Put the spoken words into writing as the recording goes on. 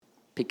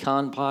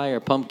pecan pie or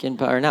pumpkin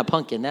pie, or not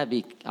pumpkin, that'd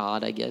be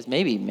odd, I guess.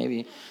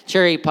 Maybe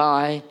cherry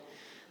pie.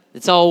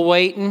 It's all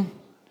waiting.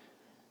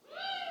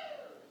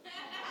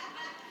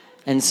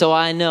 And so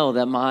I know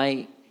that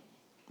my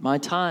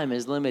time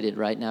is limited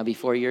right now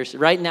before yours.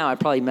 Right now, I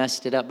probably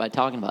messed it up by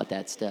talking about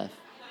that stuff.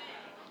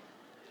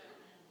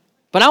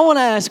 But I want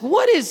to ask,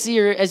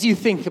 as you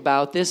think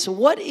about this,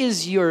 what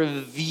is your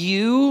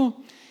view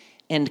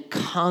and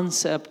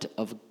concept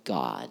of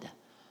God?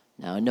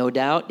 Now, no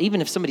doubt,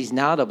 even if somebody's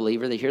not a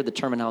believer, they hear the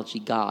terminology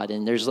God,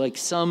 and there's like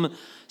some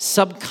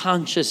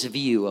subconscious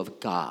view of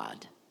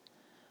God.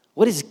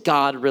 What is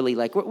God really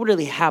like? What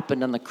really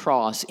happened on the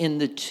cross, in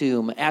the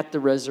tomb, at the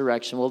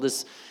resurrection? Well,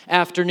 this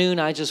afternoon,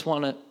 I just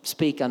want to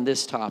speak on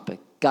this topic.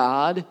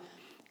 God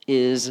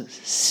is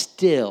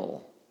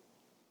still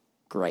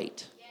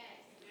great.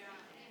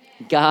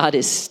 God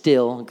is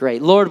still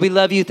great. Lord, we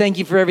love you. Thank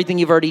you for everything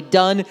you've already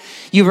done.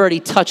 You've already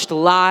touched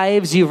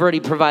lives. You've already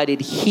provided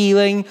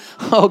healing.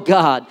 Oh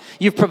God,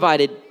 you've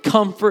provided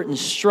comfort and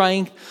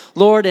strength.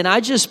 Lord, and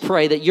I just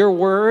pray that your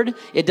word,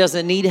 it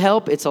doesn't need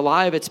help. It's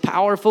alive. It's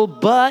powerful.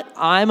 But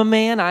I'm a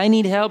man. I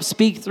need help.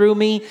 Speak through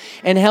me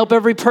and help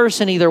every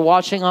person either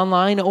watching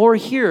online or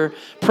here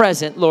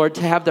present, Lord,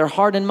 to have their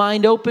heart and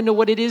mind open to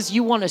what it is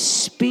you want to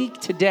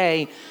speak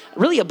today,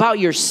 really about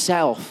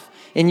yourself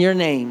in your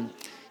name.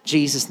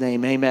 Jesus'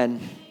 name,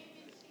 amen.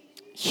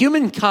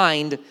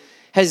 Humankind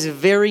has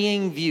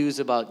varying views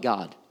about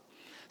God.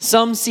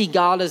 Some see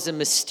God as a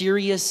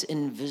mysterious,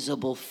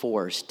 invisible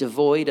force,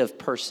 devoid of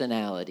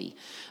personality,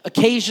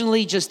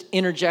 occasionally just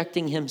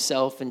interjecting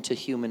himself into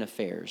human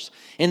affairs.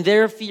 In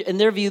their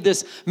view,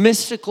 this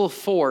mystical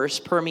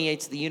force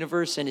permeates the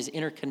universe and is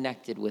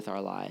interconnected with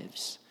our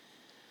lives.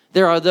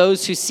 There are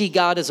those who see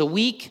God as a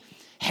weak,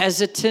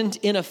 hesitant,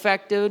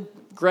 ineffective,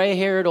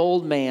 gray-haired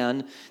old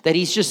man, that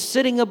he's just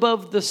sitting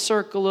above the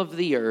circle of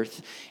the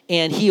earth,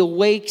 and he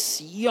awakes,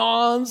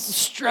 yawns,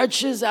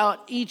 stretches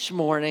out each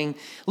morning,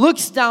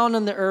 looks down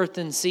on the earth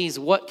and sees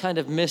what kind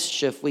of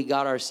mischief we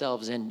got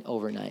ourselves in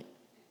overnight.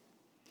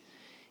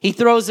 He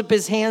throws up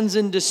his hands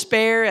in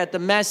despair at the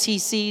mess he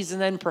sees,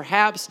 and then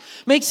perhaps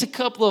makes a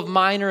couple of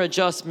minor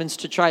adjustments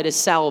to try to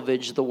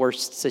salvage the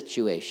worst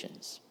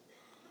situations.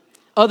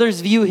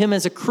 Others view him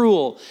as a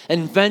cruel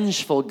and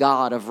vengeful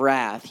God of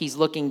wrath. He's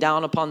looking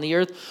down upon the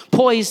earth,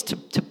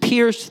 poised to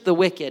pierce the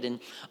wicked and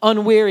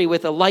unweary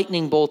with a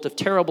lightning bolt of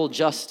terrible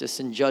justice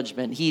and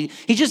judgment. He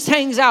just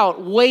hangs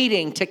out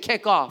waiting to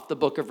kick off the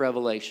book of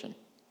Revelation.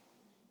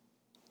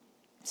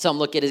 Some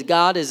look at his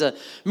God as a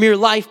mere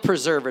life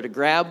preserver to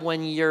grab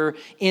when you're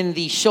in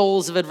the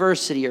shoals of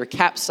adversity or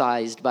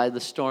capsized by the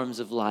storms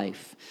of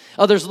life.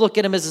 Others look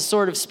at him as a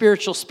sort of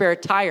spiritual spare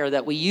tire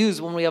that we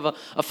use when we have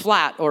a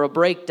flat or a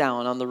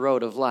breakdown on the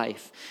road of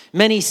life.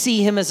 Many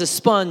see him as a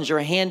sponge or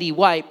a handy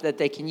wipe that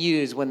they can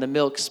use when the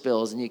milk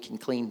spills and you can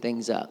clean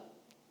things up.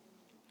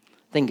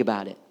 Think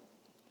about it.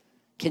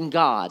 Can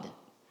God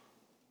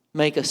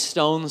make a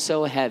stone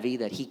so heavy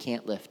that he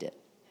can't lift it?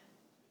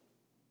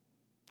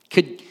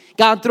 Could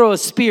God throw a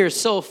spear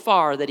so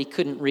far that he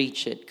couldn't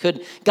reach it?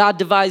 Could God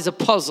devise a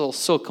puzzle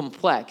so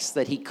complex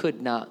that he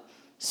could not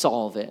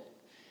solve it?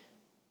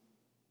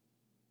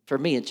 For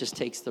me, it just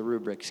takes the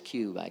Rubik's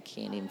Cube. I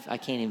can't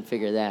even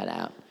figure that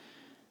out.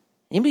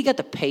 Anybody got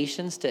the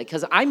patience to,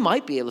 because I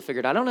might be able to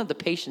figure it out. I don't have the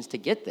patience to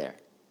get there.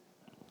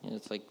 You know,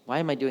 it's like, why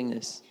am I doing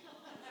this?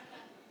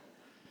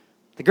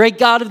 The great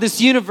God of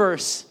this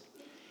universe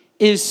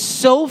is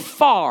so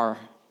far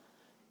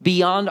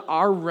beyond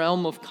our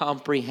realm of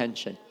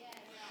comprehension.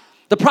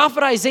 The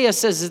prophet Isaiah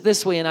says it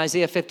this way in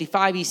Isaiah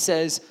 55. He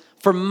says,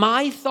 for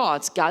my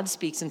thoughts, God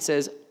speaks and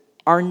says,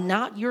 are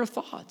not your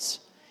thoughts.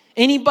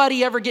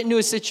 Anybody ever get into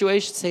a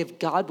situation, say, if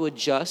God would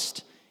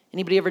just,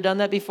 anybody ever done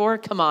that before?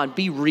 Come on,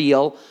 be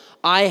real.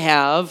 I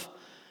have.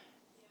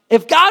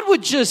 If God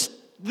would just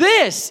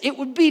this, it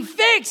would be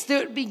fixed.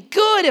 It would be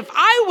good. If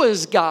I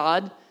was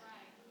God,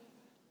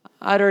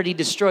 I'd already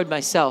destroyed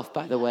myself,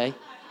 by the way.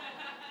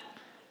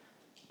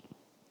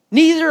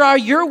 Neither are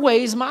your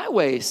ways my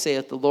ways,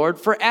 saith the Lord.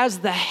 For as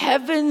the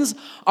heavens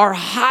are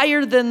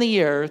higher than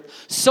the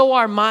earth, so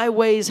are my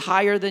ways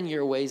higher than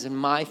your ways, and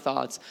my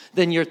thoughts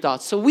than your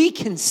thoughts. So we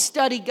can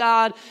study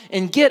God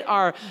and get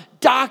our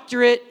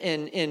doctorate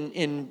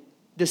in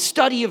the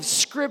study of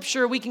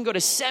Scripture. We can go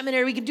to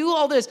seminary. We can do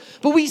all this.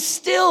 But we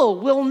still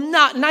will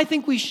not, and I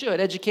think we should.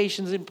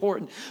 Education is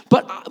important.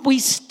 But we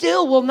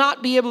still will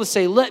not be able to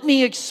say, let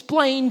me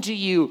explain to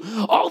you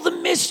all the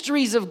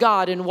mysteries of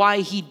God and why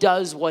he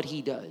does what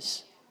he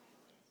does.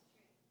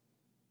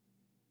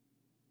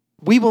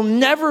 We will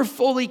never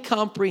fully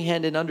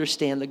comprehend and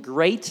understand the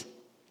great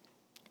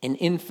and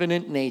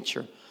infinite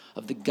nature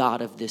of the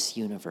God of this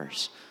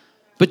universe.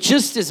 But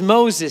just as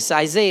Moses,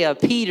 Isaiah,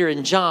 Peter,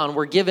 and John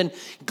were given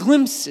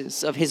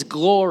glimpses of his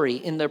glory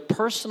in their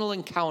personal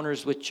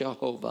encounters with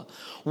Jehovah,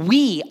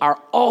 we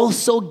are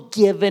also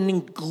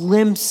given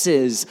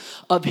glimpses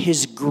of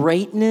his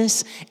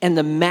greatness and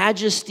the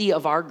majesty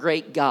of our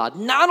great God.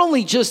 Not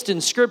only just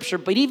in Scripture,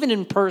 but even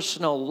in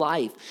personal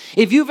life.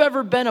 If you've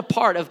ever been a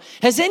part of,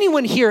 has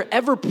anyone here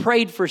ever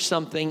prayed for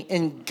something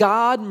and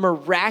God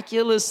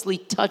miraculously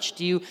touched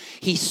you?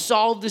 He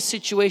solved a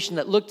situation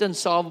that looked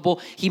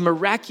unsolvable. He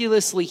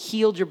miraculously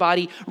healed your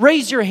body.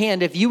 Raise your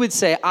hand if you would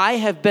say, I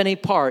have been a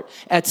part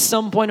at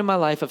some point in my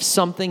life of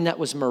something that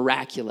was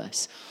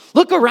miraculous.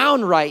 Look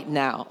around right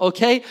now,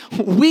 okay?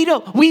 We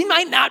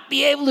might not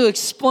be able to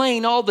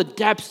explain all the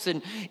depths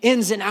and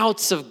ins and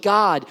outs of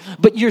God,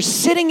 but you're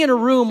sitting in a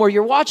room or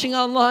you're watching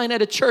online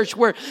at a church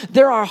where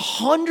there are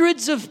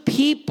hundreds of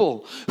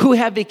people who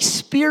have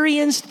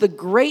experienced the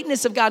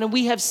greatness of God, and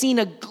we have seen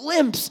a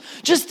glimpse,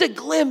 just a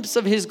glimpse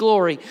of his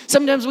glory.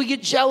 Sometimes we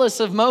get jealous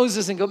of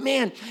Moses and go,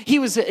 man,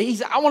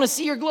 I want to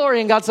see your glory.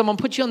 And God said, I'm going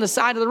to put you on the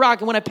side of the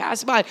rock, and when I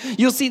pass by,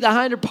 you'll see the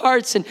hinder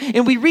parts.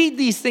 And we read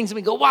these things and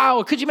we go,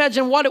 wow, could you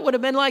imagine what it would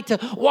have been like to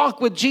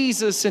walk with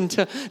Jesus and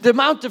to the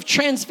Mount of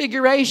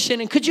Transfiguration?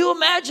 And could you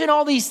imagine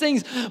all these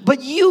things?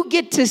 But you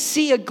get to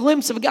see a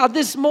glimpse of God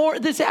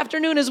this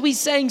afternoon as we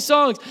sang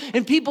songs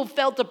and people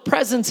felt the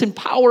presence and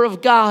power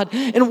of God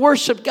and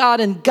worshiped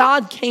God, and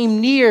God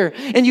came near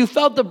and you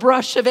felt the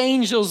brush of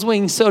angels'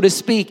 wings, so to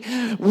speak.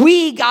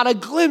 We got a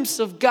glimpse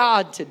of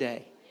God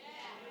today.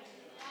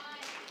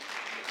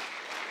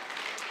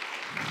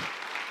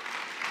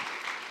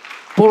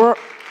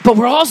 But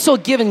we're also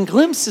given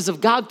glimpses of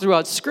God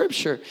throughout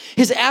Scripture.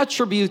 His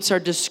attributes are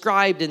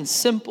described in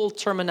simple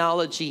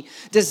terminology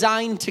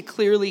designed to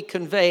clearly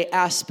convey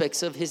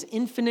aspects of his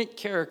infinite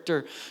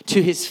character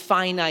to his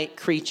finite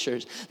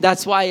creatures.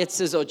 That's why it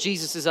says, oh,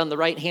 Jesus is on the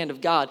right hand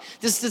of God.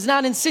 This does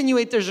not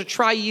insinuate there's a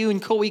triune,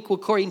 co-equal,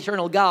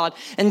 co-eternal God,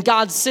 and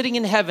God's sitting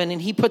in heaven,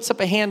 and he puts up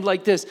a hand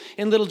like this,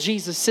 and little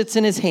Jesus sits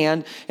in his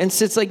hand and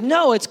sits like,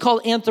 no, it's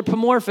called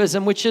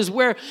anthropomorphism, which is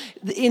where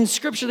in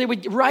Scripture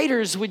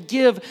writers would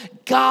give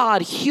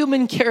God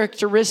human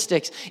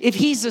characteristics. If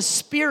he's a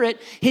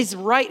spirit, his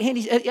right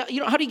hand,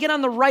 how do you get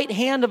on the right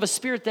hand of a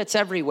spirit that's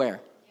everywhere?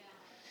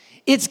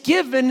 It's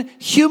given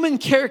human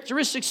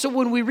characteristics. So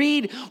when we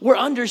read, we're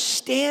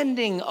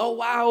understanding, oh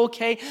wow,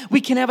 okay,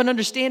 we can have an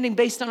understanding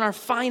based on our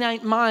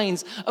finite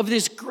minds of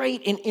this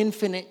great and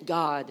infinite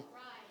God.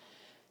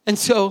 And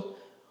so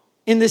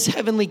in this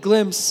heavenly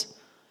glimpse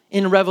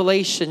in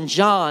Revelation,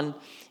 John,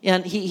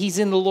 and he's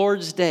in the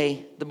Lord's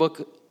day, the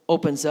book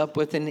opens up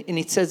with, and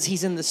it says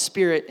he's in the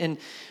Spirit, and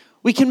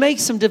we can make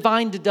some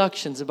divine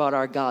deductions about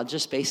our God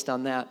just based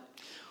on that.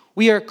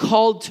 We are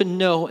called to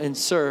know and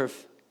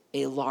serve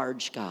a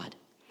large God.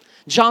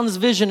 John's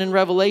vision in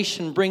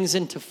Revelation brings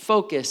into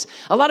focus.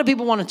 A lot of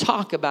people want to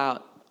talk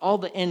about all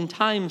the end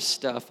time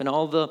stuff and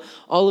all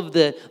of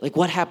the like,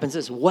 what happens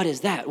this? What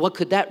is that? What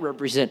could that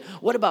represent?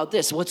 What about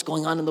this? What's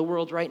going on in the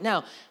world right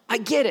now? I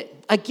get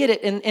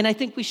it, and I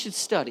think we should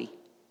study.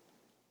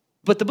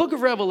 But the book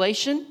of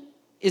Revelation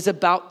is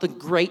about the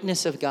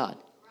greatness of God.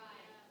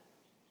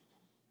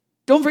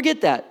 Don't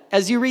forget that.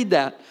 As you read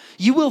that,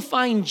 you will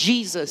find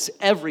Jesus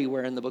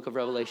everywhere in the book of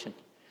Revelation.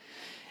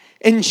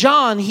 And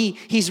John,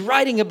 he's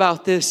writing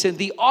about this, and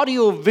the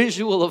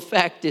audio-visual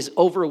effect is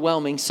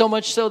overwhelming, so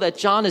much so that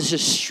John is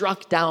just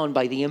struck down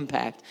by the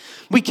impact.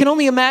 We can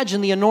only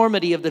imagine the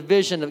enormity of the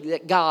vision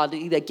that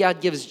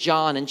God gives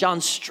John, and John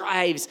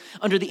strives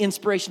under the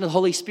inspiration of the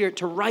Holy Spirit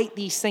to write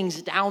these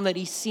things down that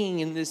he's seeing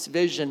in this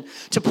vision,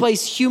 to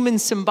place human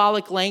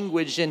symbolic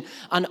language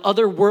on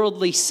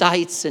otherworldly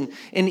sites, and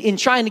in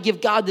trying to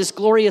give God this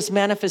glorious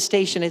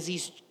manifestation as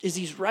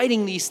he's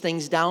writing these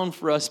things down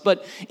for us.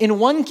 But in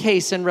one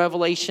case in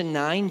Revelation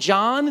 9,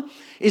 John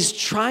is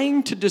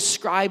trying to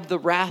describe the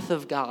wrath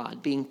of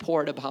God being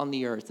poured upon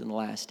the earth in the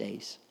last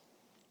days.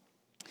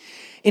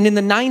 And in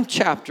the 9th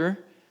chapter,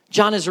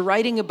 John is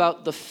writing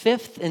about the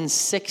 5th and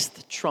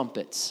 6th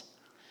trumpets.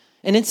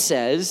 And it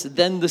says,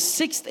 then the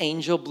 6th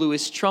angel blew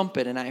his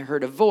trumpet, and I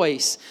heard a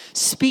voice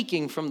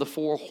speaking from the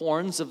 4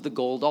 horns of the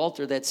gold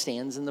altar that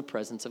stands in the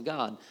presence of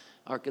God.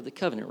 Ark of the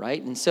Covenant,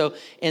 right? And so,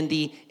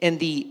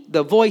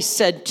 the voice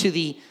said to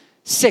the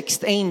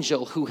 6th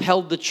angel who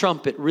held the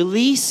trumpet,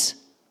 release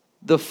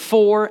the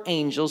 4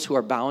 angels who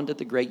are bound at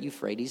the great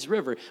Euphrates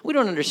River. We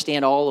don't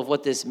understand all of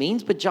what this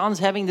means, but John's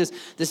having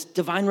this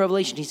divine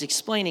revelation. He's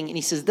explaining, and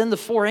he says, then the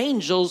 4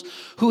 angels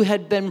who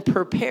had been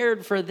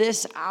prepared for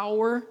this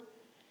hour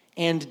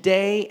and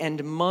day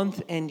and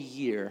month and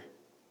year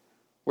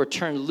were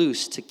turned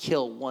loose to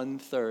kill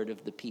 1/3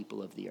 of the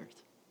people of the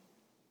earth.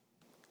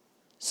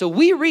 So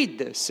we read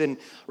this, and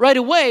right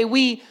away,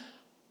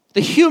 the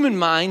human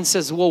mind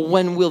says, well,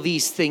 when will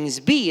these things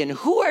be? And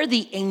who are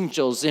the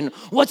angels? And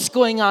what's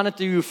going on at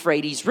the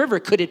Euphrates River?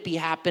 Could it be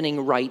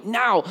happening right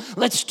now?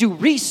 Let's do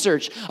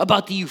research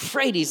about the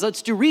Euphrates.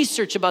 Let's do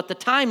research about the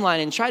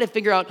timeline and try to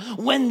figure out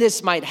when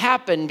this might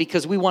happen,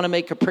 because we want to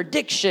make a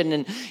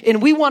prediction,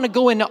 and we want to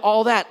go into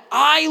all that.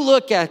 I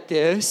look at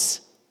this,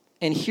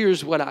 And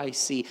here's what I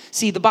see.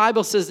 See, the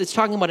Bible says it's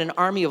talking about an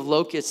army of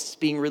locusts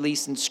being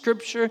released. And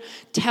Scripture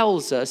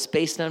tells us,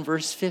 based on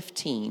verse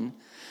 15,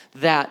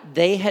 that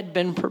they had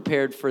been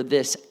prepared for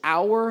this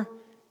hour,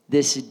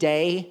 this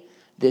day,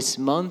 this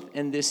month,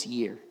 and this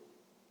year.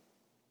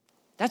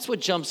 That's what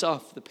jumps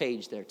off the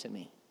page there to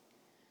me.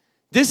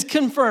 This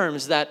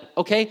confirms that,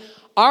 okay,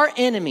 our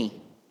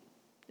enemy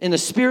in the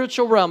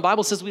spiritual realm,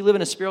 Bible says we live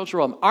in a spiritual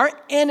realm. Our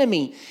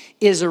enemy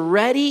is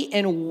ready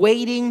and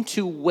waiting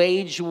to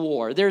wage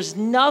war. There's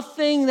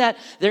nothing that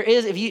there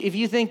is. If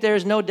you think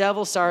there's no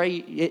devil,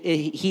 sorry,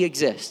 he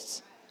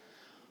exists.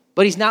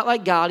 But he's not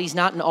like God. He's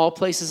not in all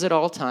places at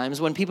all times.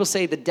 When people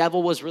say the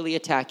devil was really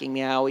attacking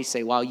me, I always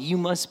say, wow, you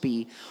must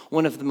be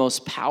one of the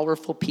most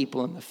powerful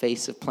people on the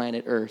face of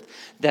planet Earth.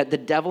 That the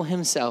devil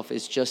himself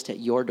is just at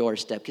your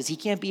doorstep because he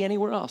can't be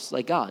anywhere else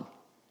like God.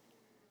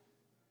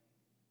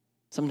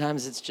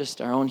 Sometimes it's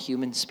just our own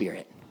human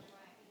spirit.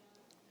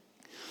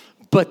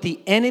 But the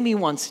enemy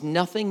wants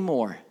nothing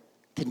more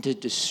than to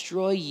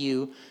destroy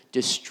you,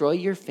 destroy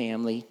your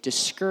family,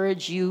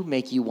 discourage you,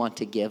 make you want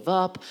to give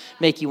up,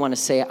 make you want to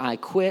say, I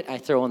quit, I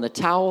throw in the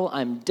towel,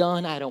 I'm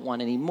done, I don't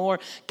want any more.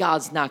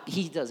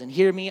 He doesn't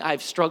hear me,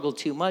 I've struggled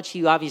too much,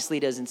 he obviously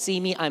doesn't see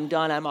me, I'm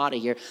done, I'm out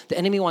of here. The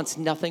enemy wants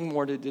nothing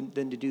more than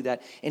to do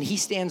that, and he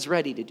stands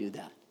ready to do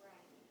that.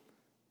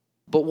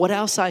 But what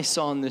else I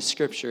saw in this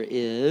scripture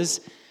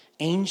is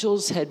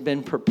angels had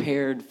been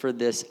prepared for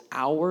this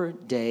hour,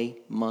 day,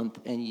 month,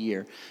 and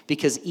year.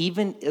 Because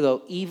even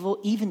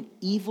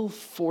evil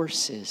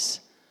forces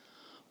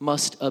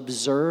must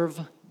observe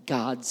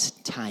God's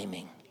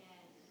timing.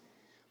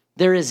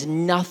 There is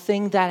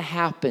nothing that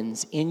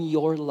happens in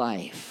your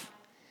life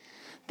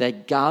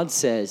that God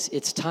says,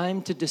 it's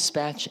time to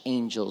dispatch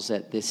angels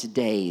at this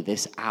day,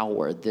 this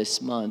hour,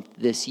 this month,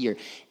 this year.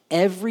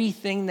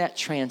 Everything that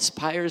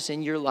transpires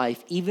in your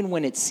life, even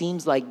when it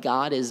seems like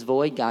God is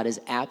void, God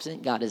is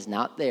absent, God is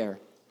not there.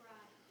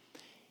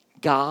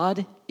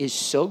 God is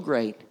so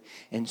great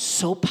and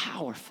so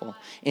powerful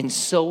and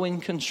so in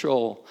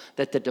control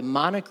that the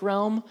demonic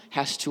realm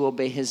has to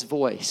obey his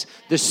voice.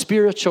 The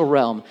spiritual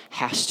realm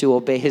has to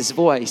obey his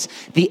voice.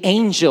 The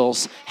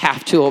angels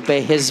have to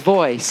obey his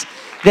voice.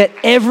 That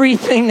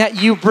everything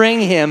that you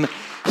bring him,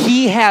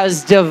 he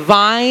has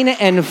divine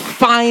and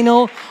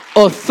final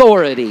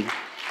authority.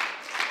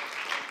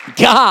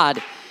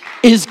 God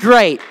is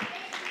great.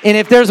 And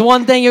if there's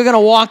one thing you're going to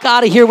walk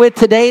out of here with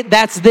today,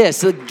 that's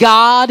this.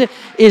 God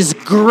is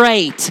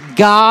great.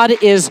 God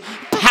is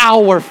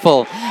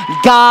powerful.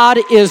 God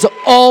is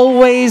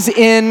always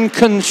in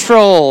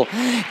control.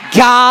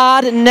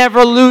 God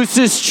never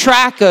loses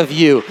track of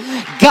you.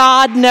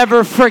 God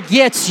never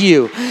forgets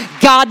you.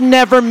 God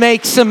never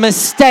makes a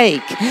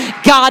mistake.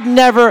 God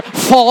never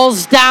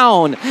falls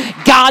down.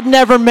 God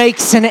never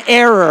makes an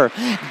error.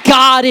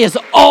 God is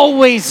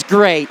always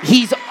great.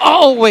 He's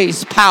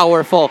always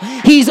powerful.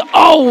 He's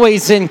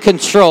always in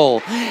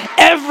control.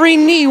 Every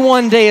knee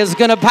one day is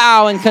going to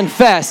bow and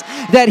confess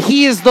that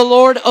he is the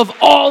Lord of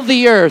all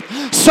the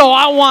earth. So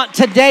I want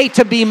today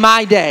to be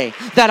my day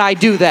that I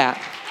do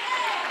that.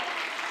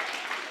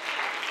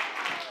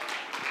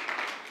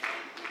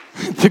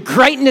 The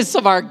greatness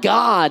of our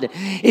God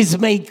is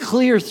made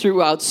clear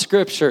throughout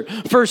Scripture.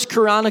 1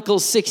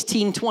 Chronicles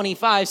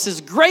 16:25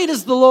 says, great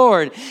is the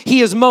Lord.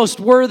 He is most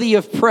worthy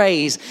of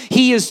praise.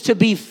 He is to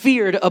be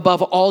feared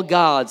above all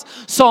gods.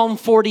 Psalm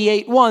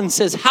 48:1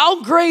 says,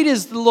 how great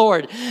is the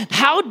Lord?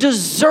 How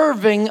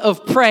deserving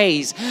of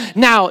praise.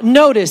 Now,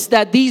 notice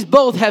that these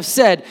both have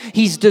said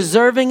he's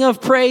deserving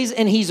of praise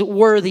and he's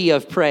worthy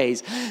of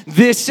praise.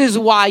 This is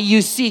why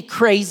you see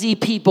crazy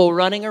people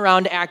running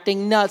around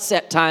acting nuts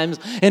at times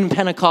in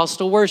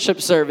Pentecostal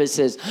worship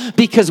services,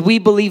 because we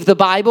believe the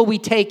Bible, we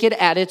take it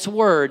at its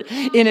word.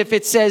 And if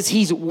it says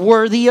he's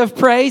worthy of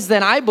praise,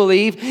 then I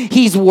believe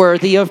he's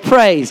worthy of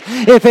praise.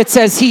 If it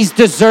says he's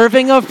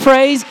deserving of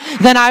praise,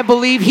 then I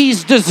believe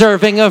he's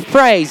deserving of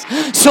praise.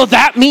 So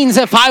that means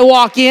if I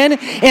walk in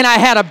and I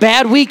had a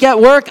bad week at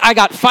work, I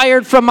got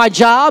fired from my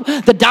job,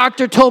 the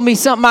doctor told me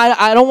something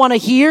I don't want to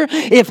hear,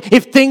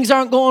 if things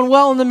aren't going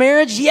well in the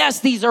marriage, yes,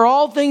 these are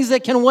all things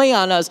that can weigh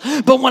on us.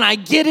 But when I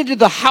get into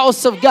the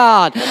house of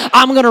God,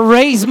 I'm going to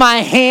raise my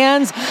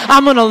hands.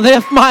 I'm going to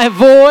lift my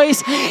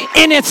voice.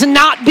 And it's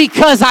not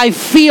because I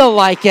feel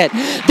like it.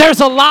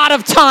 There's a lot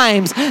of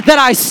times that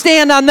I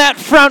stand on that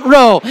front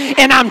row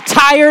and I'm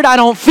tired. I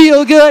don't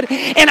feel good.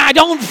 And I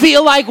don't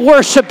feel like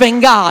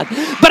worshiping God.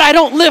 But I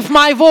don't lift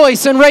my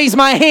voice and raise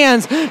my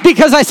hands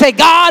because I say,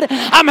 God,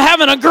 I'm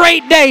having a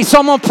great day, so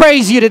I'm going to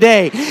praise you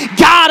today.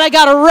 God, I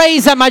got a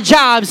raise at my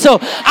job, so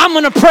I'm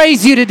going to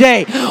praise you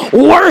today.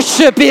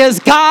 Worship is,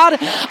 God,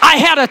 I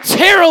had a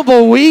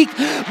terrible week,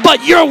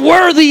 but you're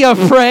worthy of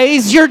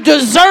praise. You're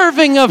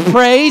deserving of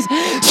praise.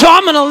 So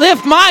I'm going to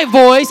lift my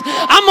voice.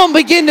 I'm going to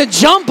begin to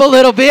jump a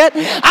little bit.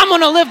 I'm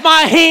going to lift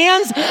my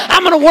hands.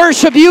 I'm going to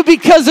worship you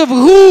because of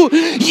who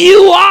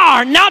you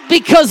are, not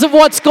because of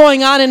what's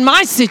going on in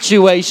my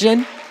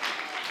situation.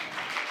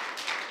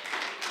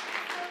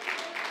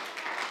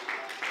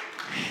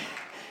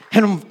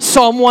 And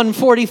Psalm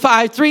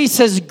 145:3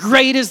 says,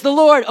 great is the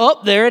Lord.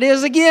 Oh, there it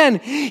is again.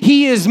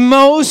 He is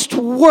most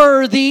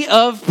worthy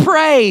of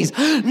praise.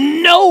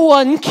 No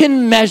one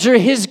can measure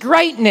his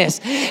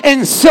greatness.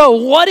 And so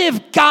what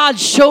if God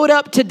showed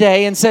up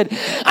today and said,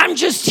 I'm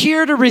just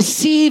here to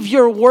receive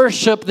your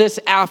worship this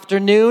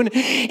afternoon.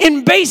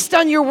 And based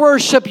on your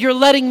worship, you're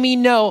letting me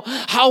know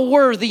how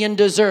worthy and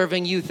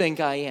deserving you think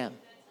I am.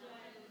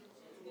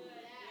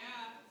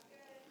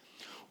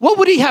 What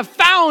would he have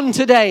found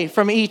today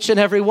from each and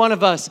every one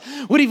of us?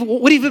 Would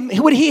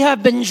he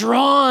have been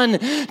drawn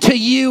to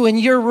you in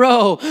your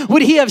row?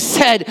 Would he have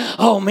said,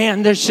 oh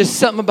man, there's just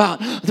something about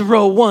the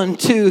row 1,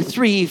 2,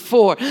 3,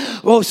 4,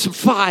 row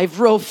 5,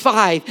 row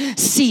 5,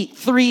 seat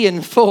 3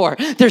 and 4.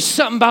 There's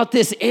something about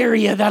this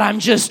area that I'm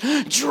just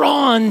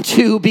drawn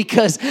to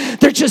because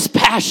they're just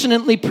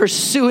passionately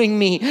pursuing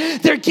me.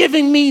 They're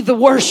giving me the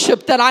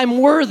worship that I'm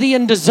worthy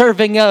and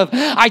deserving of.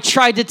 I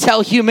tried to tell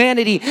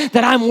humanity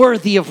that I'm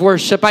worthy of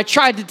worship. I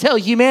tried to tell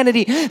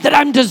humanity that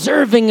I'm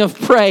deserving of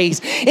praise.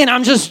 And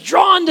I'm just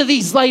drawn to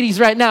these ladies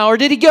right now. Or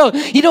did he go,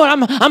 you know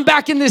what, I'm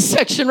back in this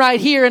section right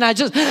here, and I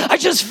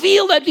just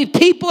feel that the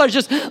people are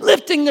just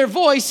lifting their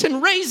voice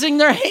and raising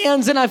their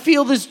hands, and I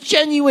feel this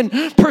genuine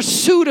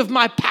pursuit of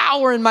my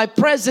power and my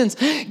presence.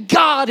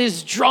 God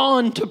is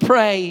drawn to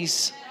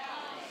praise.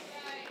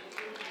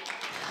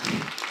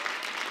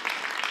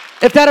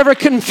 If that ever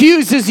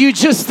confuses you,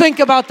 just think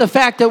about the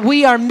fact that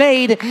we are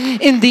made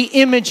in the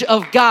image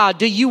of God.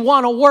 Do you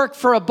want to work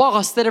for a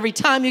boss that every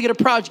time you get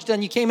a project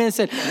done, you came in and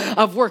said,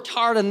 I've worked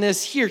hard on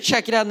this, here,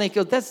 check it out. And they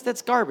go,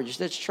 that's garbage,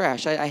 that's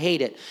trash, I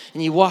hate it.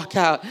 And you walk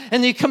out, and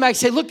then you come back and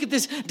say, look at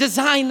this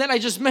design that I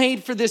just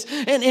made for this,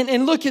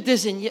 and look at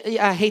this, and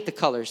I hate the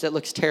colors, that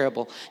looks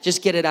terrible.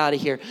 Just get it out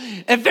of here.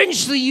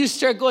 Eventually you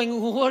start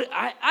going, what?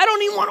 I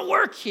don't even want to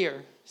work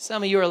here.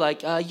 Some of you are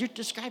like, you're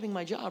describing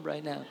my job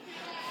right now.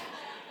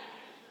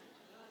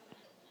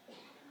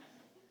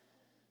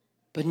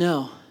 But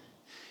no,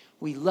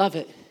 we love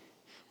it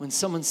when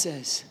someone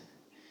says,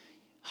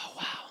 oh,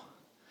 wow,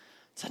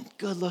 it's a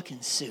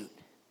good-looking suit.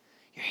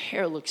 Your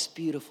hair looks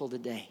beautiful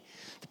today.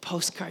 The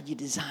postcard you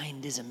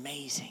designed is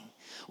amazing.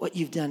 What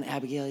you've done,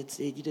 Abigail,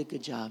 you did a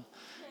good job.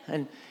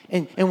 And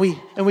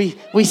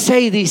we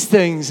say these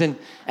things, and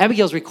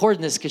Abigail's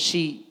recording this because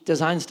she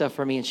designed stuff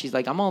for me, and she's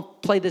like, I'm going to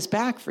play this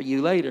back for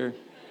you later.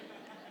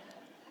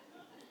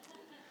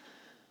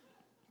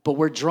 But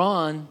we're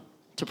drawn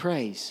to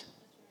praise.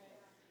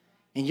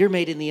 And you're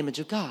made in the image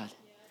of God.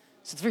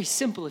 So it's very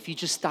simple if you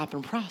just stop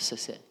and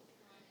process it.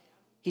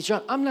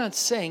 I'm not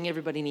saying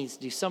everybody needs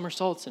to do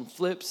somersaults and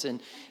flips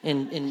and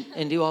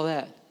do all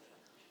that.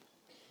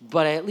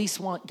 But I at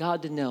least want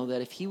God to know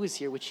that if he was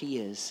here, which he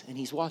is, and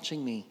he's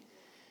watching me,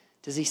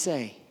 does he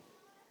say,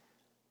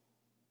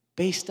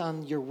 based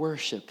on your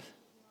worship,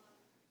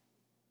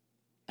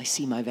 I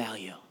see my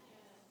value.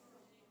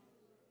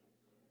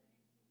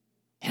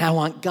 And I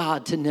want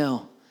God to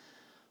know,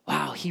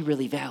 wow, he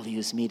really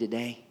values me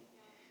today.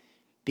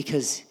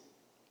 Because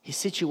his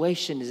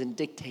situation isn't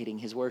dictating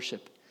his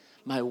worship.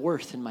 My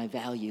worth and my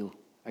value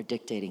are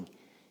dictating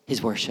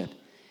his worship.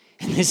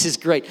 And this is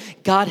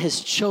great. God has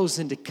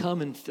chosen to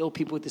come and fill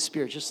people with the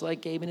Spirit, just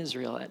like Gabe and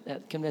Israel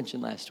at convention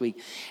last week.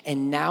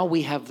 And now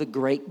we have the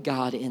great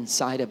God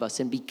inside of us.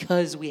 And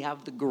because we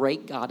have the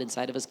great God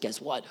inside of us, guess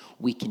what?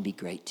 We can be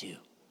great too.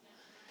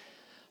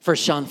 1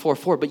 John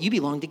 4:4, but you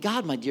belong to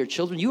God, my dear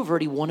children. You have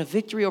already won a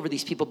victory over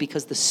these people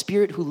because the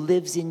Spirit who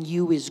lives in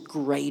you is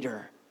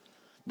greater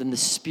than the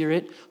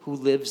spirit who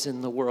lives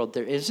in the world.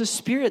 There is a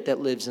spirit that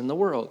lives in the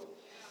world.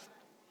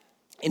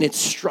 And it's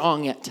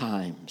strong at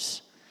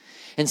times.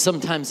 And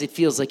sometimes it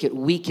feels like it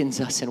weakens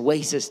us and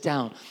weighs us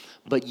down.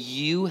 But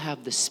you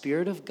have the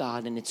Spirit of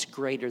God, and it's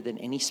greater than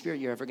any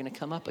spirit you're ever going to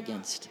come up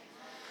against.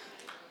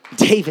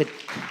 David,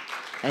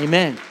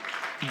 amen.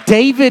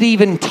 David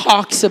even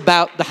talks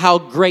about how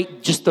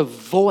great just the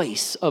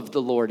voice of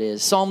the Lord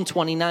is. Psalm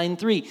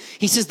 29:3.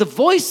 He says, the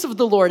voice of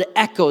the Lord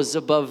echoes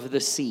above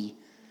the sea.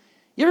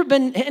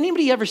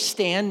 Anybody ever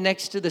stand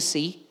next to the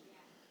sea?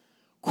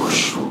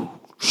 I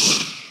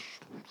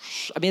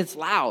mean, it's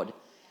loud.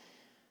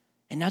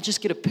 And now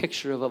just get a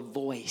picture of a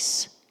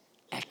voice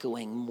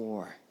echoing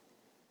more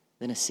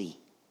than a sea.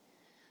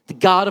 The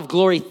God of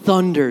glory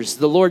thunders.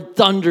 The Lord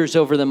thunders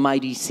over the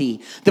mighty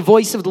sea. The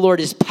voice of the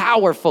Lord is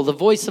powerful. The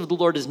voice of the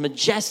Lord is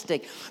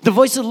majestic. The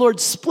voice of the Lord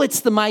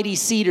splits the mighty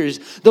cedars.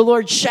 The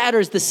Lord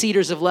shatters the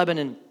cedars of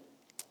Lebanon.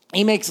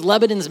 He makes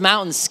Lebanon's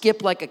mountains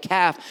skip like a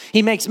calf.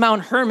 He makes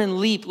Mount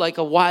Hermon leap like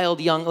a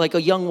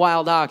young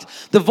wild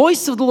ox. The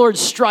voice of the Lord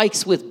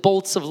strikes with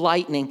bolts of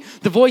lightning.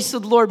 The voice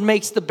of the Lord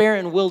makes the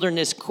barren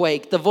wilderness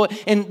quake. The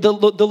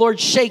Lord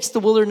shakes the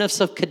wilderness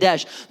of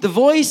Kadesh. The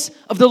voice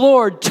of the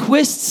Lord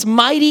twists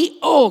mighty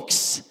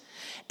oaks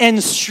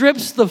and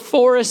strips the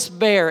forest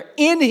bare.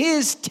 In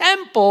his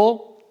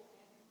temple,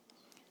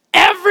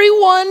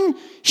 everyone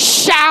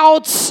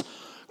shouts,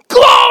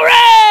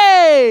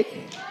 glory!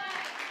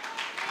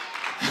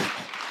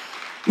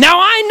 Now,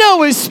 I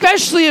know,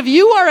 especially if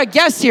you are a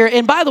guest here,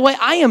 and by the way,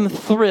 I am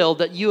thrilled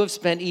that you have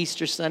spent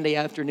Easter Sunday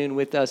afternoon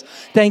with us.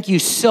 Thank you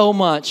so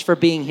much for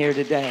being here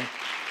today,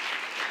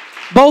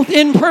 both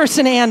in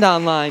person and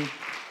online.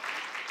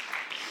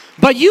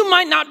 But you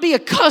might not be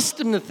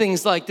accustomed to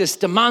things like this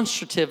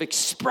demonstrative,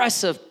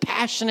 expressive,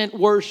 passionate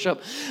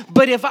worship.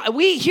 But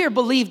we here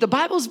believe the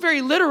Bible's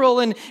very literal.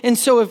 And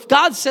so if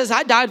God says,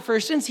 I died for our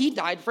sins, he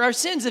died for our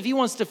sins. If he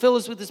wants to fill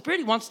us with the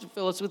Spirit, he wants to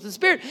fill us with the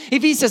Spirit.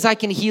 If he says, I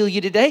can heal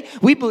you today,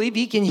 we believe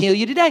he can heal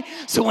you today.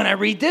 So when I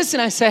read this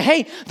and I say,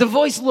 hey, the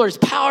voice of the Lord is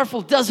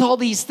powerful, does all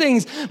these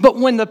things. But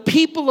when the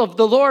people of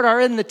the Lord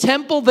are in the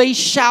temple, they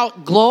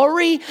shout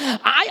glory.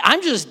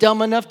 I'm just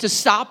dumb enough to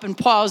stop and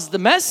pause the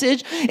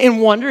message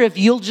and wonder if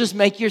you'll just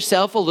make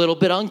yourself a little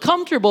bit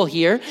uncomfortable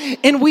here.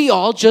 And we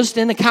all just,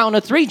 in the count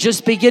of 3,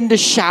 just begin to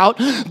shout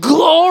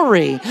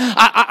glory.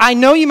 I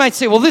know you might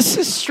say, well, this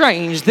is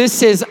strange.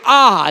 This is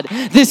odd.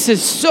 This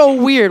is so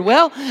weird.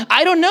 Well,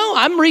 I don't know.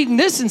 I'm reading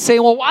this and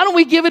saying, well, why don't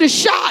we give it a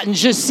shot and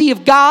just see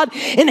if God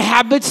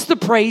inhabits the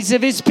praise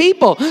of his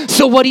people?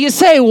 So what do you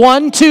say?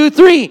 1, 2,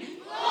 3.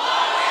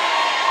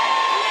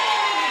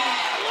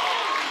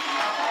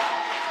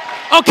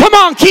 Oh, come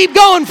on, keep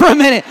going for a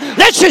minute.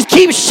 Let's just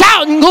keep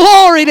shouting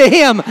glory to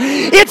him.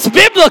 It's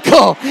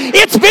biblical.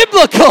 It's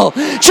biblical.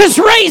 Just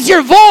raise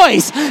your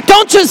voice.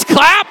 Don't just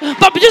clap,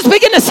 but just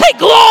begin to say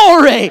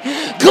glory.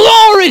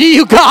 Glory to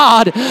you,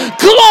 God.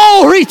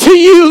 Glory to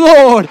you,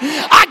 Lord.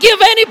 I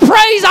give any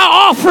praise,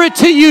 I offer it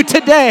to you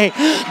today.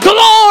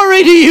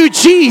 Glory to you,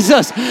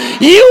 Jesus.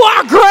 You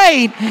are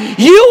great.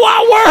 You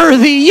are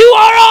worthy. You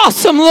are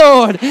awesome,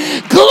 Lord.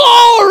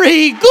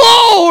 Glory,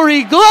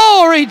 glory,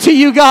 glory to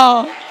you,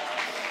 God.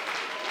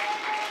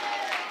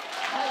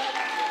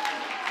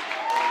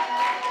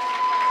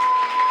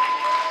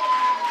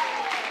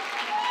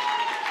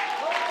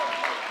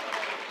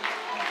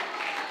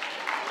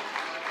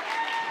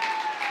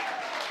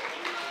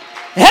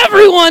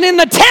 Everyone in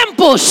the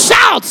temple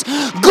shouts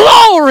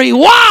glory.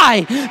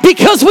 Why?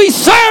 Because we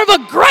serve a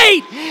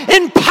great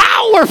and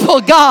powerful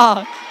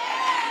God.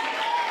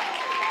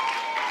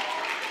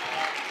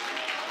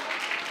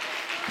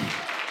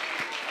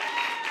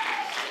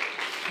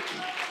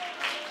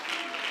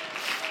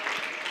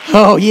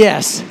 Oh,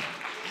 yes.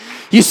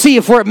 You see,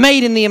 if we're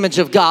made in the image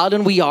of God,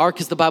 and we are,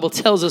 because the Bible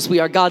tells us we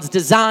are, God's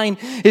design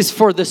is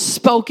for the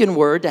spoken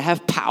word to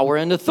have power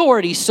and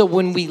authority. So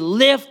when we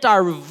lift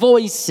our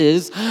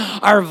voices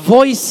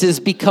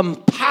become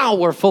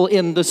powerful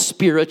in the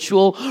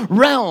spiritual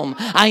realm.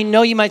 I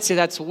know you might say,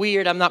 that's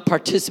weird, I'm not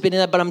participating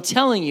in that, but I'm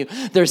telling you,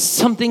 there's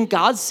something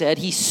God said.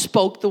 He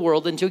spoke the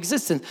world into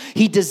existence.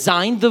 He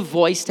designed the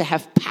voice to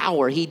have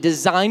power. He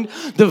designed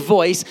the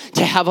voice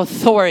to have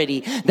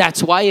authority.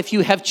 That's why if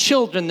you have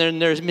children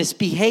and they're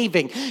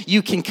misbehaving,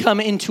 you can come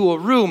into a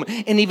room,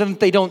 and even if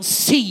they don't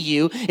see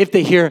you, if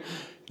they hear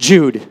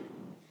Jude,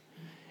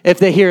 if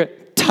they hear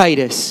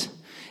Titus,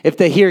 if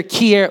they hear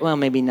Kiera, well,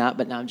 maybe not,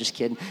 but no, I'm just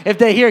kidding. If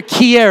they hear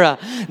Kiera,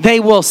 they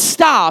will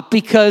stop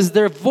because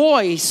their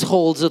voice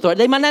holds authority.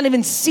 They might not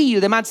even see you.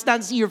 They might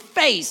not see your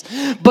face,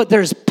 but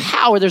there's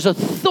power, there's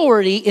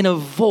authority in a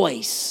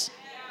voice.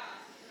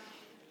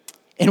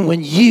 And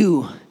when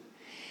you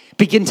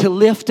begin to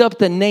lift up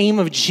the name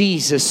of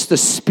Jesus, the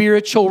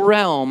spiritual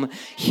realm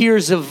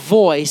hears a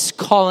voice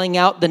calling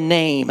out the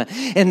name,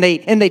 and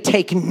they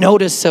take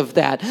notice of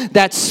that.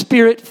 That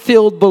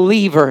spirit-filled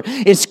believer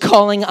is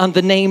calling on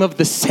the name of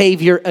the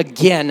Savior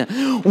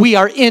again. We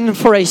are in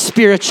for a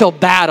spiritual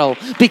battle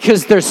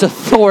because there's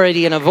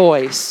authority in a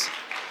voice.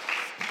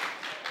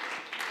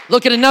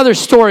 Look at another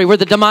story where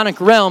the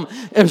demonic realm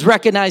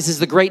recognizes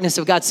the greatness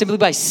of God simply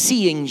by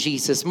seeing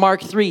Jesus.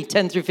 Mark 3,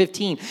 10 through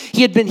 15.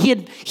 He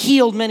had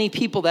healed many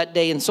people that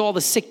day, and so all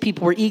the sick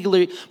people were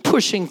eagerly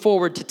pushing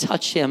forward to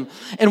touch him.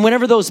 And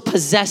whenever those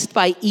possessed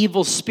by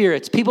evil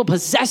spirits, people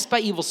possessed by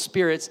evil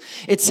spirits,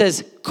 it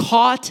says,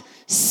 caught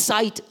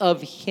sight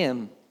of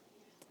him,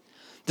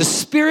 the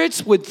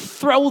spirits would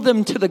throw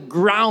them to the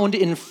ground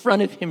in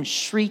front of him,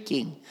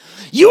 shrieking,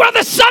 "You are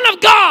the Son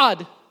of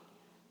God!"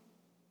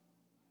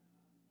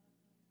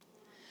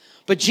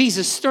 But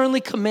Jesus sternly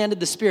commanded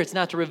the spirits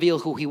not to reveal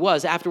who he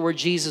was. Afterward,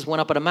 Jesus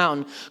went up on a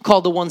mountain,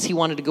 called the ones he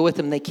wanted to go with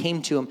him. They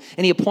came to him,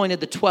 and he appointed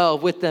the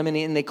 12 with them,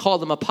 and they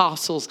called them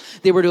apostles.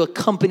 They were to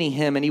accompany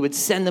him, and he would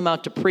send them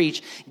out to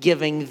preach,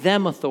 giving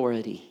them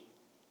authority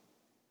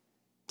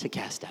to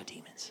cast out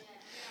demons.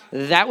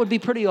 That would be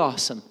pretty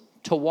awesome,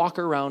 to walk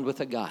around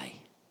with a guy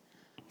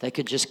that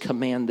could just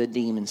command the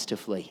demons to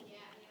flee.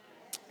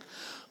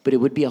 But it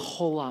would be a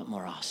whole lot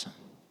more awesome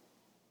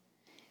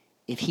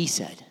if he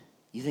said,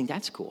 "You think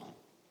that's cool?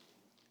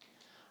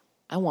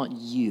 I want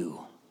you.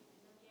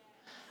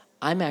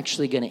 I'm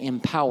actually going to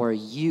empower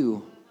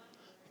you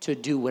to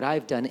do what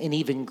I've done and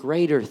even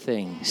greater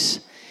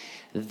things."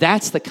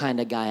 That's the kind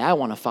of guy I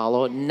want to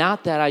follow.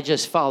 Not that I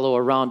just follow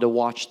around to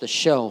watch the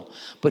show,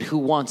 but who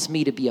wants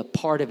me to be a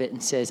part of it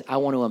and says, I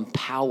want to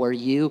empower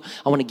you.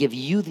 I want to give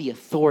you the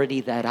authority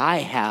that I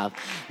have.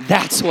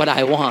 That's what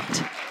I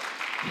want.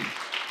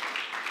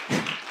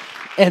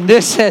 And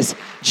this says,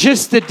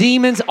 Just the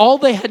demons, all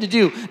they had to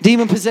do,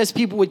 demon-possessed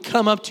people would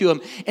come up to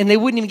him and they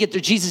wouldn't even get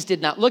there. Jesus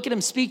did not look at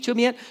him, speak to him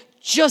yet.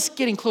 Just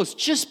getting close,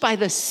 just by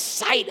the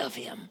sight of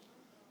him.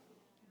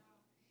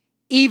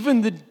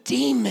 Even the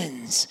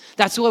demons.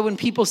 That's why when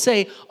people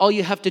say, all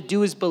you have to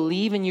do is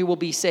believe and you will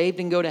be saved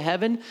and go to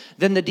heaven,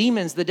 then the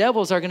demons, the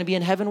devils, are going to be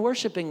in heaven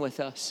worshiping with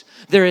us.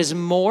 There is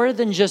more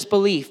than just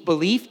belief.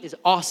 Belief is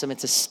awesome.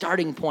 It's a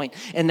starting point.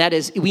 And that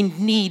is, we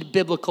need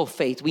biblical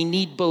faith. We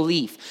need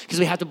belief because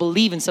we have to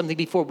believe in something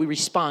before we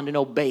respond and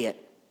obey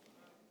it.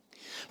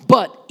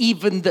 But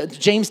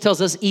James tells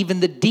us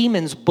even the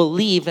demons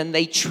believe and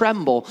they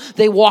tremble.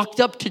 They walked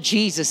up to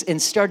Jesus and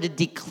started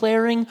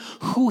declaring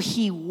who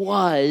he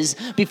was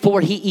before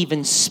he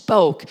even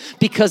spoke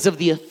because of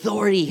the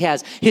authority he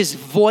has. His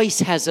voice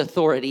has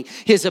authority.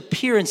 His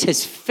appearance,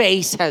 his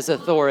face has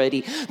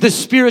authority. The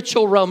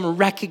spiritual realm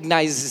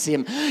recognizes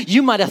him.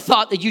 You might have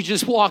thought that you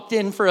just walked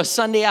in for a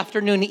Sunday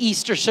afternoon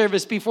Easter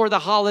service before the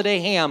holiday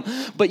ham,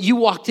 but you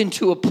walked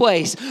into a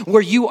place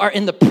where you are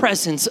in the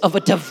presence of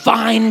a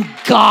divine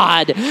God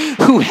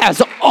who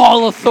has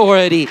all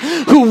authority,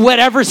 who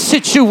whatever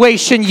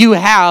situation you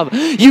have,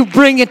 you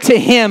bring it to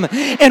him,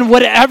 and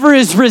whatever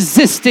is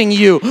resisting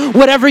you,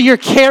 whatever you're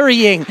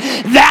carrying,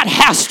 that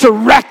has to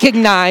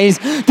recognize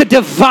the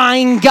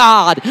divine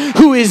God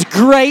who is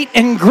great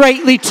and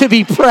greatly to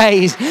be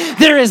praised.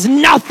 There is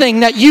nothing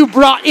that you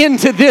brought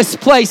into this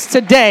place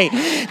today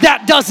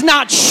that does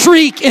not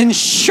shriek and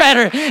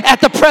shudder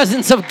at the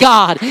presence of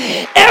God.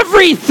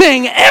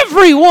 Everything,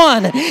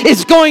 everyone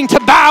is going to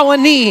bow a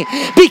knee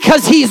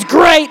because he's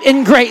great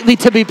and greatly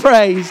to be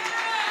praised.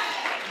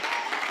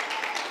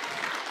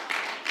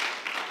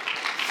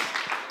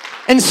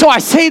 And so I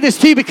say this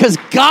to you because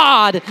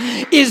God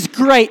is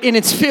great and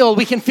it's filled.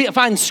 We can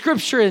find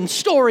scripture and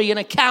story and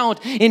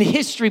account and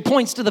history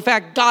points to the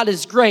fact God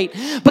is great.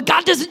 But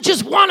God doesn't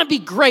just want to be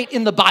great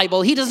in the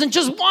Bible. He doesn't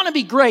just want to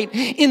be great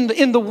in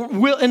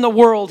the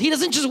world. He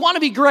doesn't just want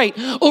to be great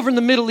over in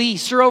the Middle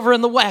East or over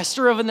in the West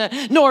or over in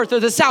the North or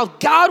the South.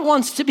 God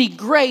wants to be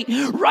great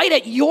right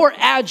at your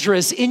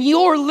address, in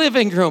your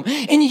living room,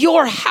 in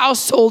your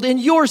household, in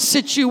your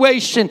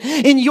situation,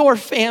 in your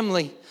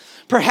family.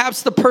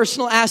 Perhaps the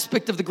personal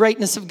aspect of the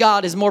greatness of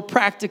God is more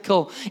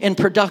practical and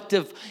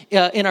productive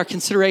in our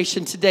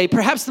consideration today.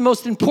 Perhaps the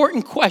most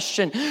important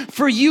question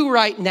for you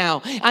right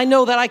now. I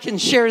know that I can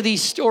share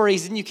these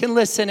stories and you can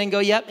listen and go,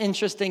 yep,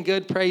 interesting,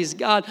 good, praise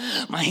God.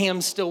 My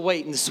ham's still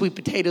waiting. The sweet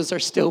potatoes are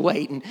still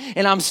waiting.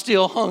 And I'm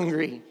still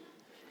hungry.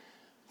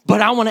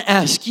 But I want to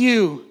ask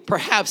you,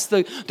 perhaps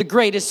the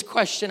greatest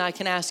question I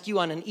can ask you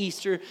on an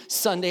Easter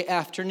Sunday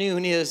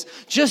afternoon is,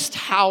 just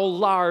how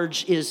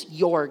large is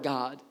your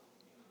God?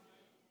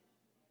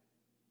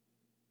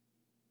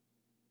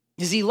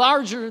 Is he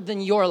larger than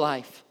your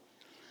life?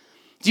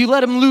 Do you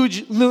let him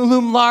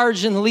loom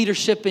large in the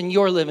leadership in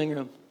your living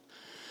room?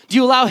 Do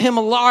you allow him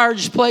a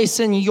large place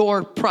in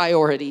your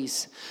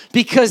priorities?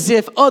 Because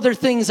if other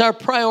things are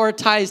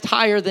prioritized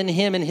higher than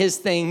him and his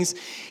things,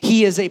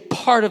 he is a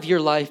part of your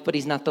life, but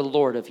he's not the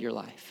Lord of your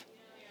life.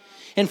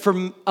 And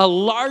for a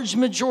large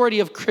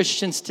majority of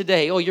Christians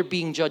today, oh, you're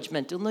being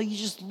judgmental. No, you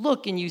just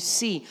look and you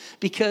see,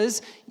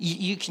 because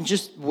you can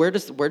just, where do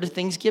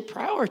things get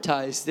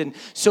prioritized? And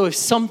so if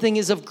something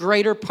is of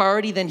greater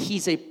priority, then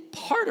he's a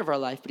part of our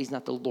life, but he's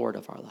not the Lord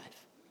of our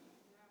life.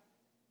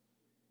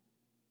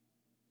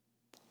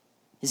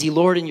 Is he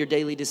Lord in your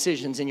daily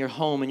decisions, in your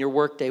home, in your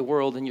workday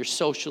world, in your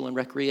social and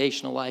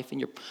recreational life, in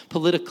your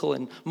political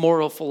and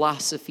moral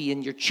philosophy,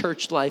 in your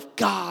church life?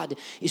 God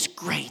is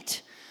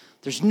great.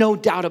 There's no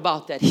doubt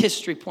about that.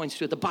 History points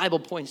to it. The Bible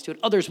points to it.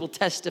 Others will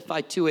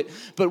testify to it.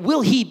 But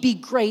will he be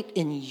great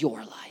in your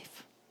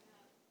life?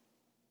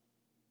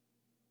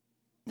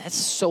 That's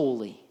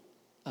solely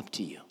up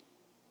to you.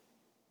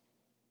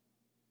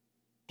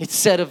 It's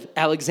said of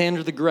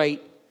Alexander the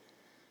Great,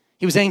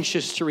 he was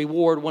anxious to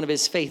reward one of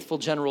his faithful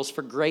generals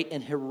for great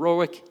and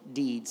heroic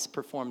deeds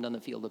performed on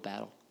the field of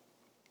battle.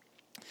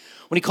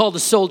 When he called a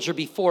soldier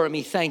before him,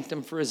 he thanked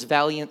him for his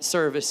valiant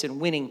service in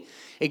winning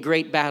a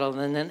great battle,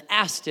 and then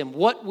asked him,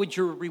 what would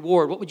you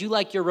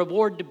like your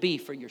reward to be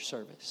for your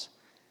service?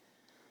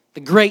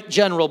 The great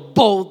general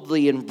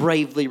boldly and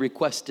bravely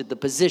requested the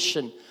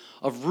position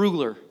of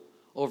ruler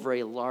over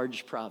a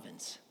large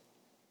province.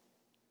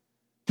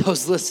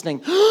 Those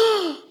listening,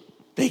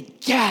 they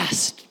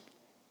gasped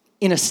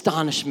in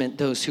astonishment,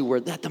 those who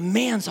were, that the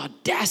man's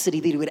audacity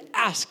that he would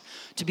ask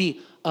to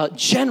be a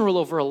general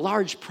over a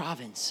large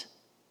province.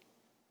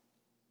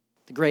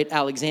 The great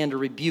Alexander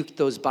rebuked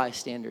those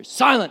bystanders.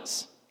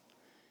 Silence!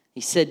 He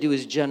said to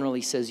his general,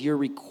 he says, your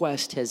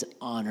request has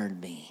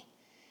honored me.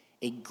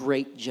 A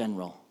great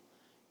general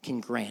can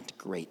grant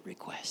great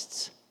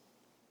requests.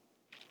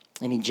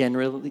 And he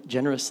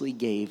generously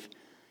gave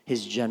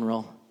his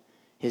general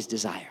his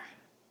desire.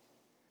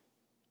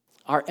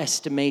 Our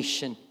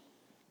estimation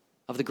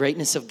of the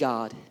greatness of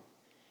God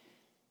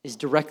is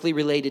directly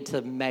related to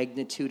the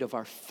magnitude of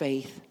our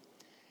faith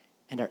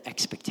and our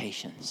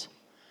expectations.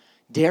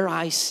 Dare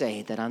I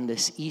say that on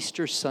this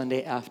Easter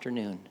Sunday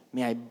afternoon,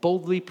 may I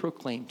boldly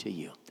proclaim to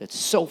you that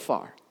so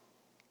far,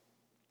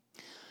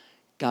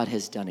 God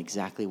has done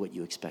exactly what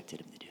you expected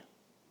him to do.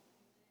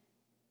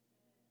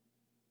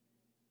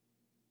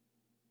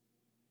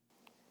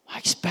 I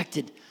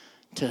expected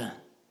to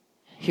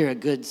hear a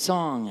good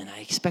song, and I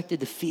expected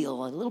to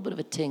feel a little bit of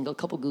a tingle, a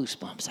couple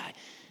goosebumps.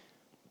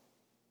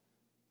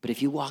 But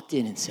if you walked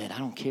in and said, I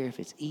don't care if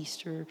it's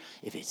Easter,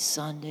 if it's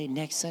Sunday,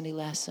 next Sunday,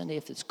 last Sunday,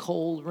 if it's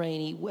cold,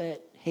 rainy, wet,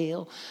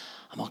 hail,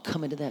 I'm going to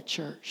come into that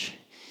church.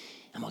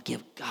 I'm going to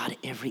give God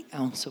every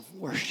ounce of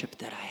worship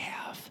that I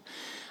have.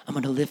 I'm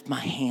going to lift my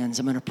hands.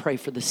 I'm going to pray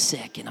for the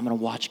sick, and I'm going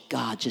to watch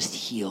God just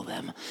heal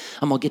them.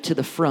 I'm going to get to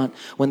the front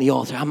when the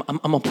altar. I'm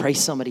going to pray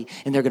somebody,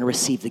 and they're going to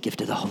receive the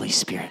gift of the Holy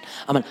Spirit.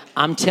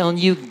 I'm telling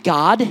you,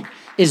 God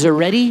is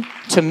ready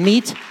to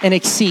meet and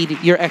exceed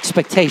your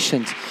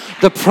expectations.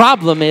 The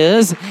problem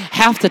is,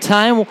 half the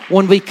time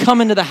when we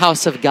come into the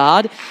house of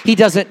God, he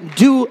doesn't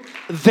do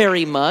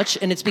very much,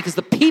 and it's because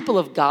the people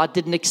of God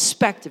didn't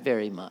expect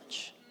very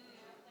much.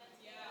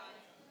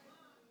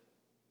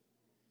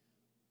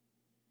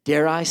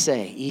 Dare I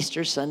say,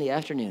 Easter Sunday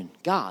afternoon,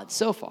 God,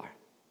 so far,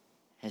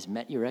 has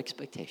met your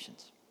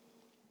expectations.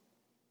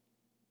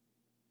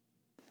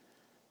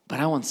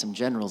 But I want some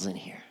generals in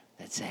here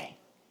that say,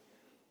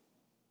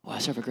 well, I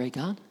serve a great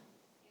God.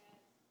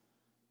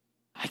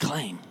 I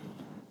claim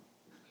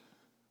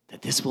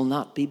that this will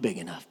not be big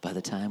enough by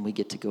the time we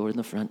get to go in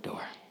the front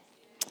door.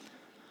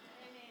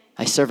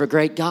 I serve a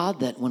great God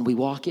that when we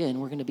walk in,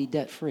 we're going to be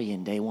debt-free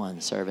in day one,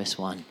 service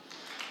one.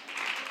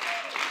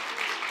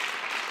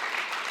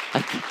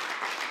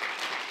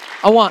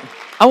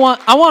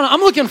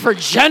 I'm looking for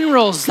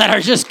generals that are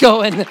just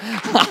going,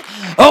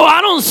 oh, I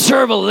don't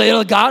serve a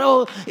little God.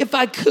 Oh, if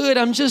I could,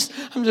 I'm just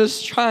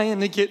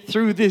trying to get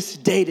through this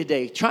day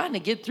today. Trying to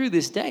get through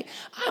this day.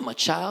 I'm a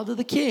child of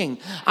the King.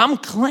 I'm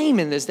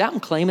claiming this. I'm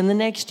claiming the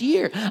next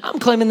year. I'm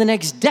claiming the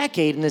next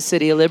decade in the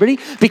city of Liberty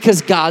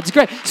because God's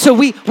great. So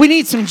we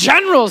need some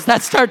generals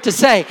that start to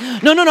say,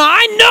 no,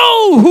 I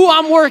know who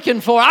I'm working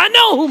for. I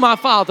know who my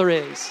Father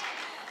is.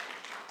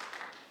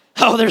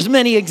 Oh, there's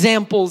many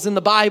examples in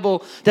the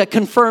Bible that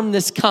confirm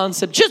this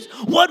concept. Just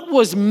what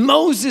was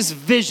Moses'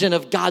 vision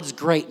of God's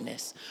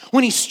greatness?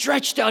 When he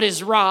stretched out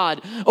his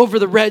rod over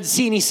the Red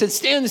Sea and he said,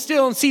 stand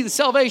still and see the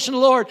salvation of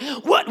the Lord.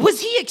 What, was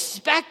he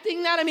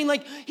expecting that? I mean,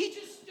 like, he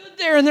just stood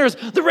there and there's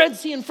the Red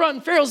Sea in front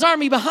and Pharaoh's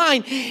army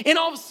behind. And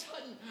all of a sudden,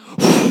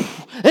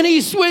 and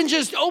East Wind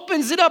just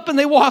opens it up and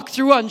they walk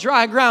through on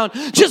dry ground.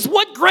 Just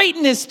what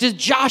greatness did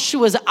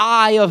Joshua's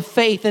eye of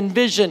faith and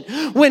vision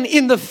when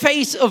in the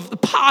face of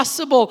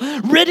possible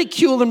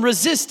ridicule and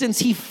resistance,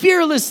 he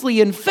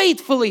fearlessly and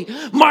faithfully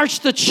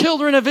marched the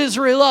children of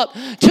Israel up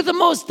to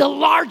the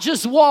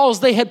largest walls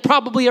they had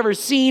probably ever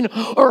seen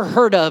or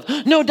heard of.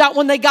 No doubt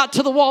when they got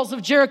to the walls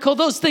of Jericho,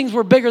 those things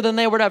were bigger than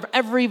they would have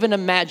ever even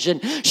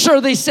imagined. Sure,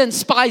 they sent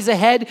spies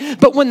ahead,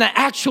 but when the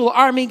actual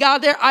army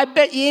got there, I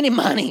bet you any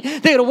money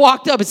they would have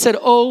walked up and said,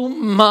 oh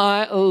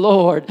my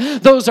Lord,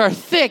 those are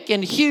thick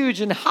and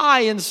huge and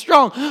high and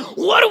strong.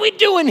 What are we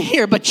doing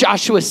here? But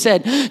Joshua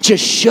said,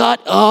 just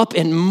shut up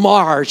and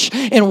march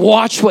and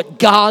watch what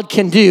God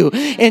can do.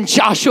 And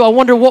Joshua, I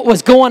wonder what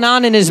was going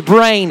on in his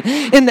brain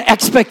in the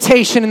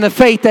expectation and the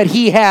faith that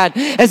he had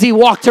as he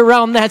walked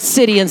around that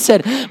city and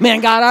said,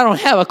 man, God, I don't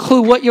have a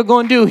clue what you're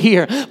going to do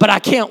here, but I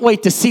can't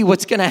wait to see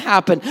what's going to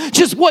happen.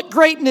 Just what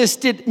greatness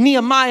did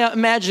Nehemiah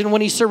imagine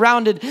when he's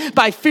surrounded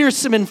by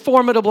fearsome and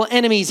formidable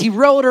enemies? He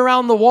rode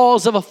around the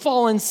walls of a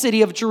fallen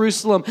city of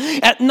Jerusalem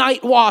at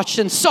night watch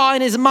and saw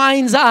in his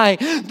mind's eye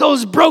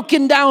those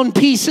broken down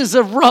pieces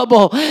of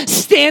rubble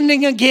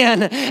standing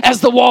again as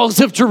the walls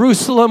of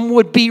Jerusalem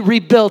would be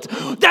rebuilt.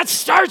 That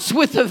starts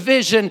with a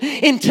vision.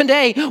 And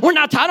today,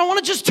 I don't want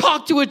to just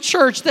talk to a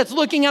church that's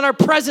looking at our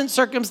present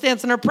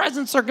circumstance and our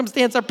present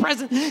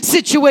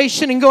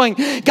situation and going,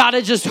 God,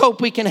 I just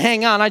hope we can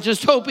hang on. I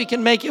just hope we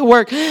can make it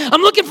work.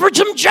 I'm looking for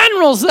some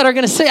generals that are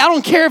going to say, I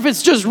don't care if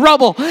it's just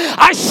rubble.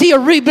 I see a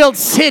rebuilt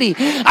city.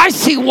 I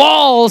see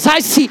walls. I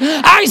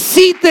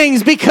see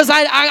things because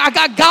I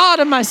got God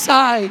on my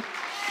side.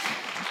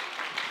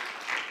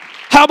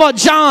 How about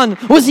John?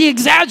 Was he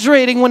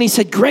exaggerating when he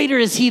said, greater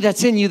is he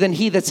that's in you than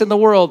he that's in the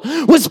world?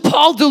 Was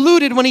Paul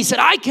deluded when he said,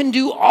 I can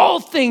do all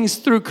things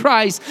through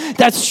Christ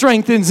that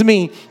strengthens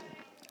me?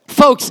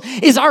 Folks,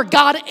 is our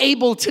God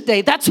able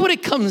today? That's what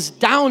it comes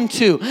down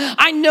to.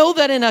 I know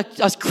that in a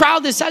crowd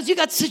this size, you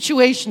got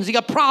situations, you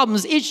got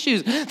problems,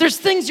 issues. There's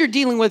things you're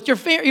dealing with, your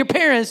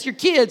parents, your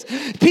kids,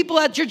 people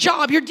at your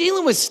job. You're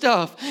dealing with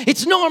stuff.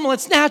 It's normal,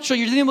 it's natural.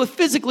 You're dealing with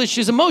physical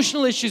issues,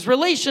 emotional issues,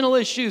 relational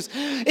issues.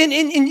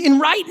 And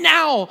right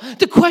now,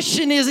 the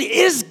question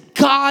is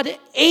God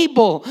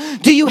able?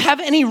 Do you have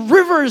any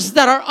rivers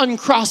that are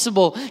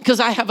uncrossable? Because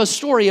I have a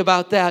story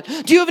about that.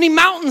 Do you have any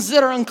mountains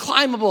that are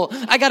unclimbable?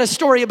 I got a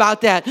story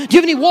about that. Do you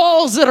have any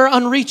walls that are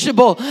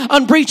unbreachable?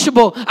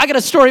 I got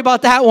a story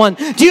about that one.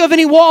 Do you have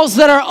any walls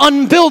that are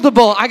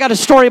unbuildable? I got a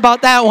story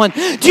about that one.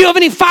 Do you have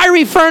any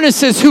fiery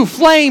furnaces whose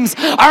flames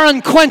are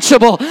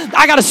unquenchable?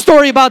 I got a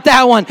story about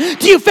that one.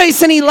 Do you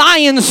face any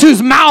lions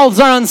whose mouths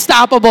are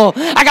unstoppable?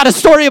 I got a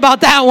story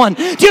about that one.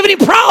 Do you have any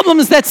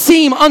problems that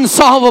seem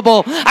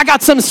unsolvable? I got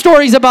got some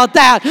stories about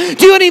that.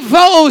 Do you have any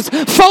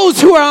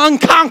foes who are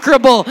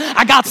unconquerable?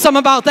 I got some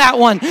about that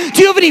one.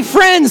 Do you have any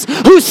friends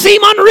who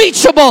seem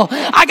unreachable?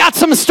 I got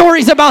some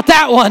stories about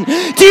that one.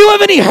 Do you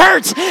have any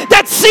hurts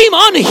that seem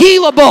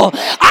unhealable?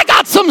 I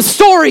got some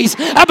stories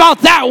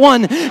about that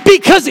one.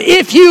 Because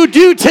if you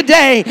do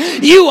today,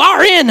 you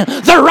are in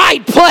the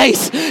right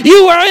place.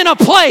 You are in a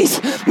place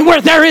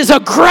where there is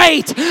a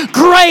great,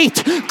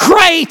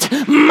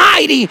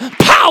 mighty,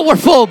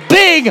 powerful,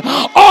 big,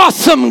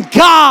 awesome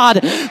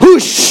God who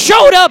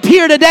showed up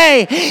here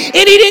today. And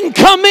he didn't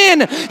come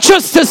in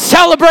just to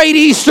celebrate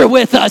Easter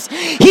with us.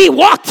 He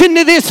walked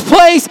into this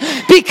place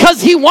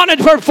because he wanted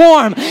to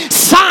perform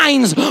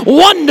signs,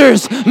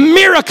 wonders,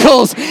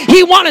 miracles.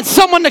 He wanted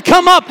someone to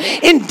come up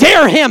and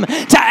dare him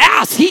to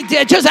ask. He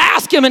did just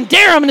ask him and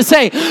dare him to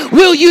say,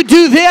 will you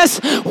do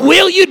this?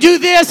 Will you do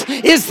this?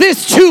 Is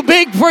this too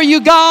big for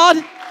you,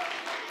 God?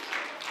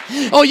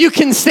 Oh, you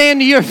can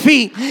stand to your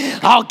feet.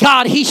 Oh,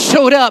 God, he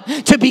showed up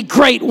to be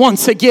great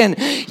once again.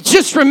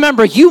 Just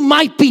remember, you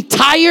might be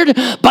tired,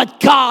 but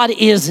God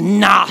is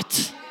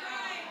not.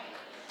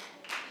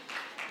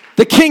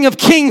 The King of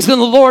Kings and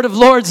the Lord of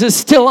Lords is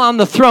still on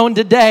the throne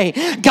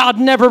today. God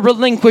never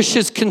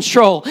relinquishes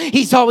control.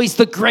 He's always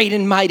the great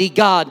and mighty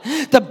God.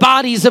 The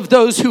bodies of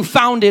those who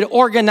founded,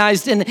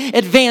 organized, and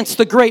advanced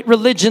the great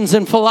religions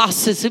and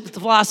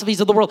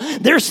philosophies of the world,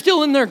 they're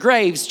still in their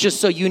graves,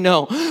 just so you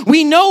know.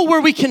 We know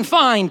where we can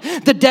find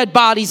the dead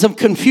bodies of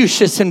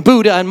Confucius and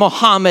Buddha and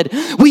Muhammad.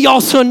 We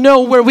also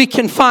know where we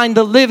can find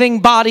the living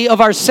body of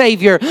our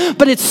Savior,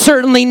 but it's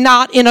certainly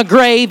not in a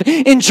grave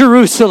in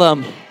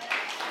Jerusalem.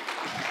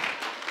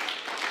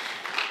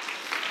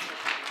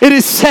 It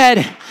is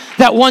said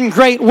that one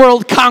great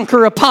world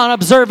conqueror, upon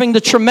observing the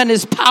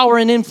tremendous power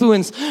and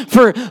influence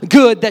for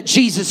good that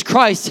Jesus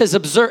Christ has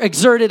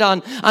exerted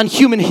on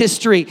human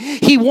history,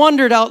 he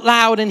wondered out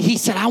loud and he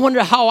said, I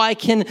wonder how I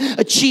can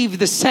achieve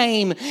the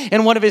same.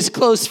 And one of his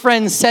close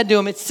friends said to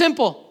him, it's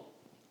simple.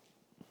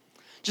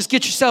 Just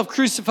get yourself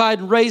crucified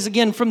and raised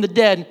again from the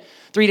dead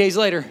 3 days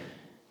later.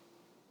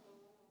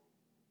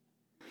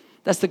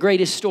 That's the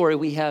greatest story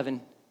we have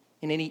in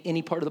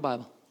any part of the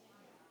Bible.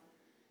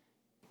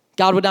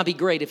 God would not be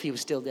great if he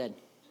was still dead.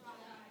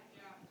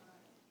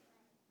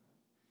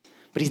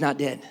 But he's not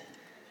dead.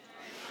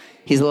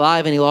 He's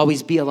alive and he'll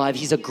always be alive.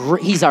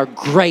 He's our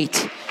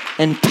great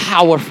and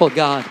powerful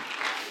God.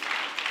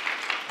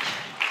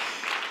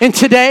 And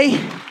today,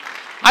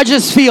 I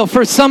just feel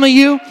for some of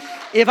you,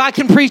 if I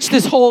can preach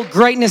this whole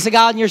greatness of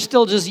God and you're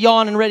still just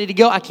yawning ready to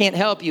go, I can't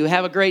help you.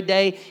 Have a great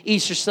day.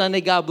 Easter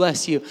Sunday, God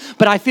bless you.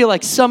 But I feel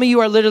like some of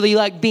you are literally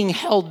like being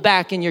held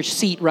back in your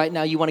seat right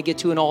now. You want to get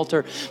to an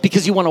altar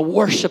because you want to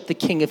worship the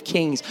King of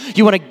Kings.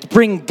 You want to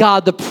bring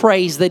God the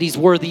praise that he's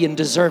worthy and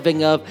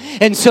deserving of.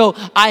 And so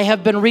I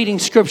have been reading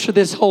scripture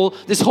this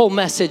whole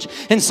message.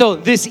 And so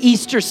this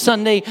Easter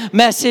Sunday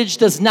message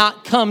does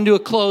not come to a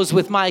close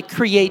with my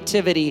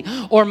creativity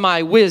or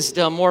my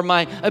wisdom or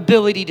my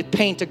ability to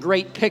paint a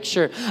great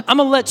picture. I'm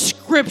going to let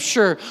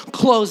scripture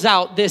close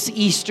out this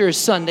Easter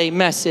Sunday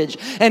message.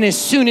 And as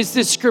soon as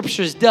this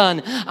scripture is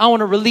done, I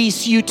want to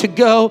release you to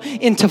go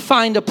and to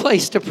find a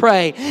place to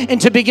pray and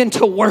to begin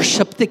to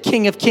worship the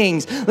King of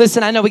Kings.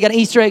 Listen, I know we got an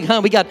Easter egg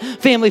hunt, we got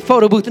family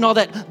photo booth and all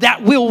that.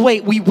 That will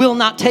wait. We will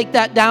not take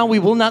that down. We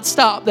will not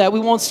stop that. We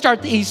won't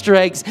start the Easter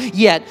eggs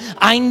yet.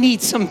 I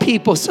need some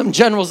people, some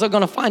generals that are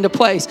going to find a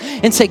place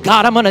and say,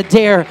 God, I'm going to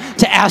dare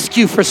to ask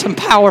you for some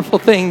powerful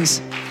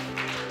things.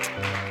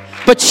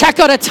 But check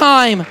out a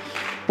time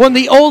when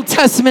the Old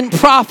Testament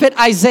prophet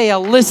Isaiah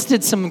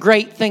listed some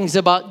great things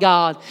about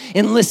God.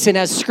 And listen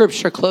as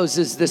scripture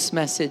closes this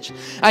message.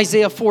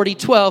 Isaiah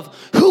 40:12.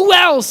 Who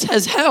else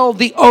has held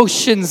the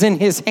oceans in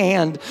his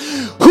hand?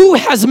 Who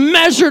has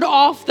measured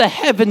off the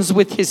heavens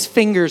with his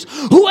fingers?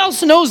 Who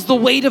else knows the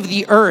weight of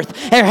the earth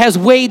or has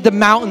weighed the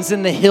mountains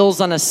and the hills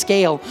on a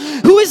scale?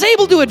 Who is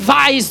able to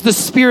advise the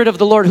Spirit of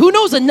the Lord? Who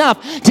knows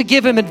enough to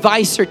give him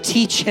advice or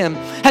teach him?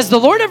 Has the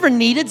Lord ever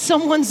needed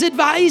someone's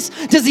advice?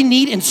 Does he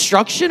need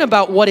instruction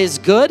about what is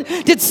good?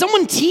 Did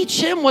someone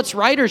teach him what's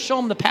right or show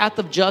him the path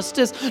of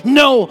justice?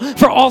 No,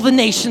 for all the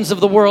nations of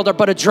the world are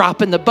but a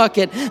drop in the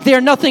bucket. They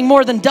are nothing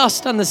more than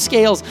dust on the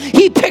scales.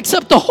 He picks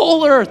up the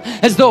whole earth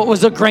as though it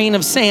was a grain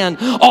of sand.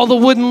 All the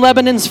wood in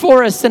Lebanon's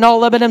forests and all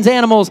Lebanon's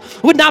animals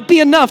would not be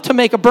enough to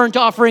make a burnt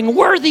offering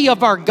worthy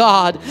of our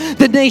God.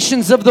 The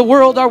nations of the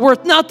world are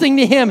worth nothing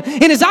to him.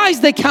 In his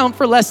eyes they count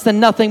for less than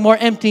nothing, more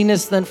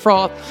emptiness than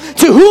froth.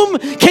 To whom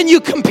can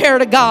you compare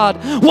to God?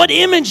 What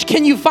image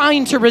can you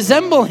find to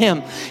resemble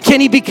him? Can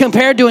he be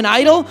compared to an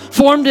idol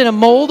formed in a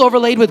mold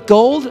overlaid with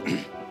gold?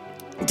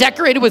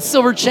 decorated with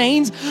silver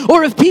chains,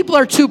 or if people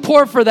are too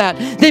poor for that,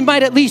 they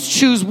might at least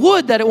choose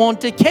wood that it won't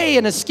decay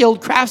and a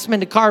skilled craftsman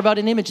to carve out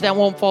an image that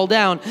won't fall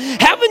down.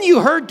 Haven't you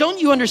heard? Don't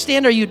you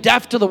understand? Are you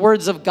deaf to the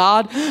words of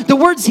God? The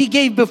words he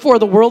gave before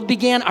the world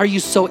began. Are you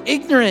so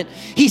ignorant?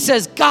 He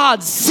says,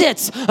 God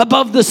sits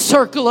above the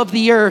circle of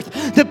the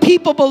earth. The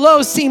people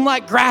below seem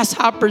like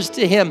grasshoppers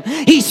to him.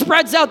 He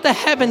spreads out the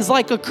heavens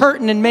like a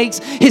curtain and makes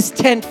his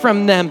tent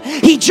from them.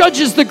 He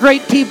judges the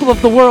great people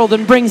of the world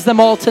and brings them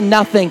all to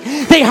nothing.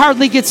 They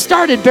hardly get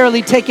started,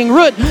 barely taking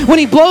root. When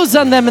he blows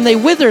on them and they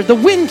wither, the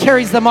wind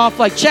carries them off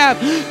like chaff.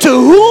 To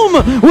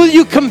whom will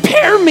you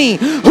compare me?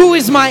 Who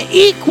is my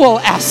equal?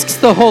 Asks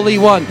the Holy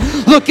One.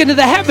 Look into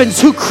the heavens.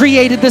 Who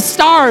created the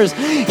stars?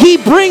 He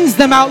brings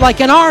them out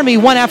like an army,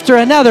 one after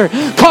another,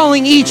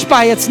 calling each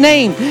by its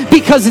name,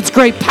 because it's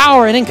great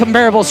power and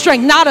incomparable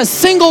strength. Not a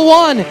single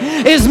one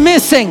is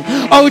missing.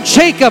 Oh,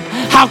 Jacob,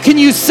 how can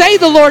you say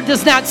the Lord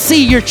does not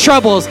see your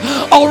troubles?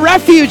 Oh,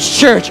 Refuge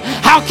Church,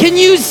 how can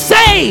you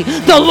say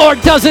the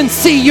Lord doesn't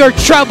see your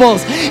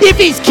troubles if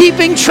he's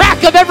keeping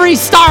track of every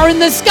star in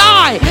the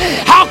sky?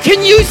 How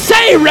can you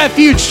say,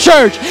 Refuge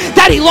Church,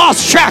 that he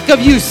lost track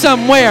of you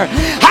somewhere?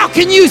 How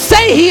can you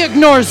say he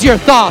ignores your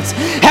thoughts?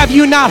 Have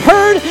you not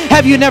heard?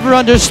 Have you never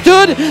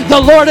understood?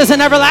 The Lord is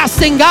an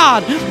everlasting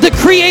God, the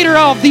creator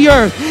of the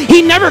earth.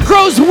 He never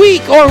grows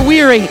weak or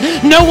weary.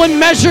 No one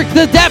measures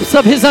the depths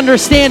of his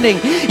understanding.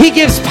 He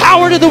gives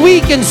power to the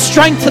weak and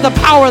strength to the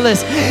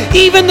powerless.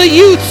 Even the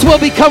youths will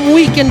become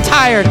weak and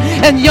tired,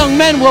 and young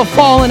men will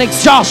fall in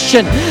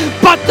exhaustion.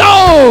 But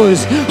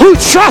those who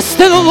trust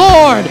in the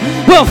Lord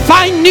will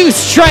find new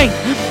strength.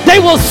 They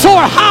will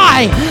soar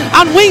high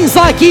on wings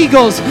like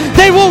eagles.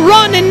 They will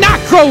run and not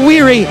grow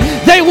weary.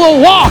 They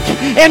will walk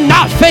and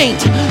not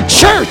faint.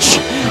 Church,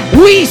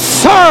 we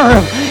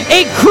serve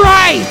a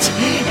great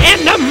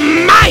and a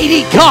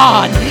mighty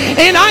God.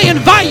 And I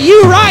invite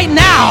you right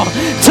now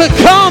to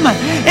come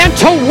and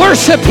to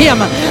worship him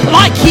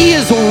like he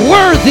is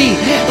worthy,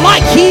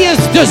 like he is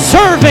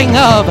deserving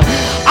of.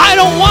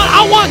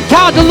 I want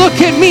God to look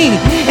at me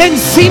and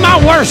see my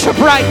worship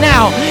right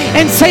now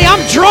and say, I'm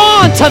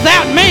drawn to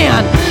that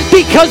man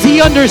because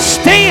he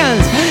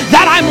understands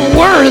that I'm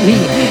worthy.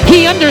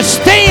 He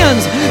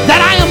understands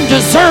that I am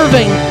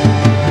deserving.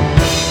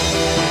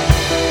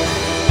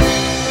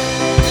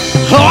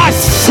 Oh, I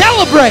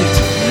celebrate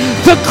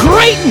the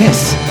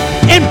greatness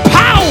and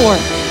power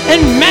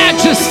and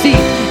majesty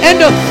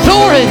and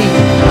authority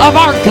of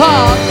our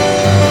God.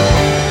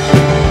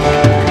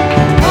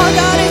 Our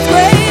God is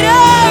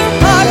greater,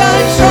 our God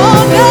is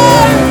stronger.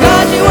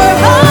 God, you are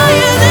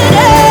higher than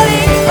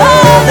any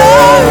other.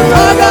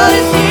 Our God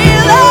is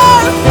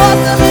healer,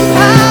 awesome in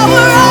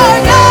power.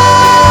 Our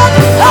God,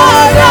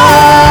 our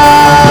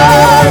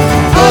God.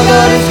 Our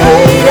God is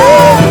greater,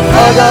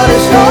 our God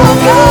is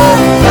stronger.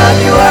 God,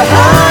 you are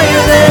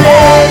higher than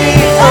any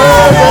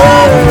other.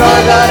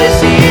 Our God is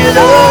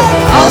healer,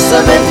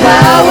 awesome in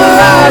power.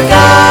 Our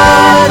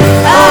God,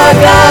 our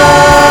God.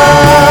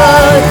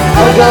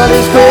 Our God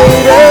is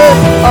greater,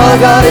 our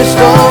God is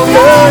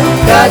stronger.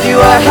 God, you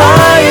are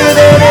higher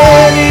than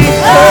any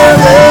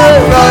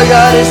other. Our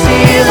God is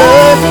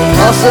healer,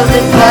 awesome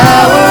in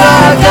power.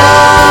 Our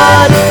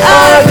God,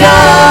 our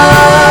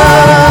God.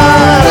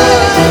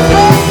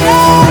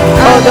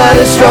 Our God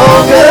is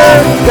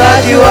stronger.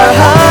 God, you are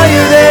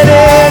higher than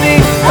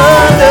any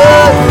other.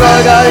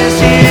 Our God is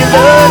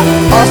healer,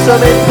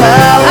 awesome in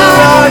power.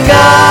 Our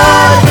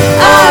God,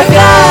 our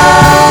God.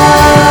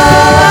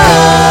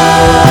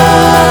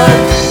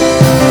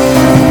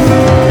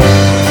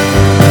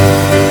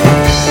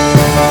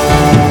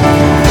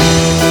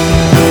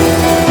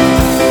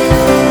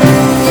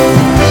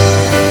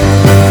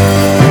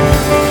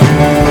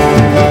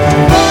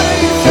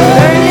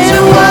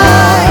 Turning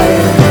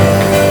wide,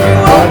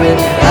 open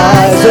the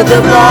eyes of the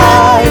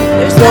blind.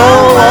 There's no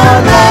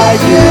one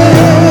like you,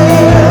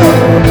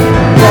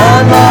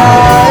 none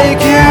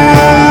like you.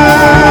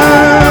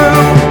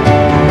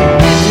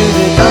 Into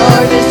the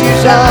darkness you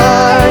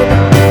shine,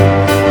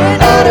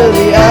 and out of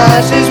the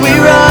ashes we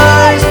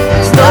rise.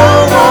 There's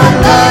no one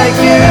like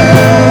you,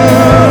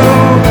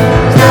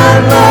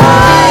 none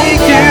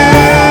like you.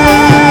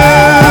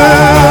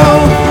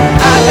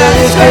 Our God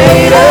is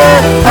greater,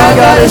 our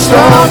God is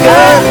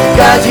stronger.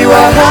 God, you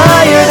are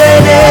higher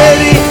than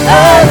any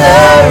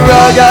other.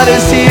 Our God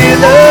is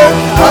healer,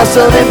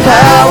 awesome in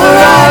power.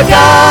 Our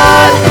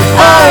God,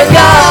 our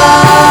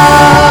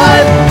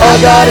God. Our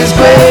God is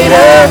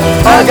greater,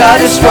 our God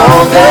is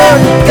stronger.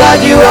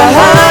 God, you are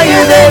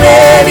higher than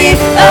any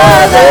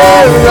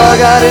other. Our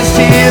God is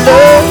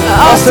healer,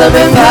 awesome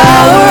in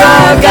power.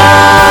 Our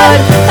God,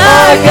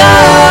 our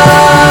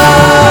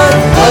God.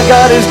 Our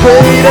God is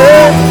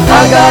greater,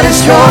 our God is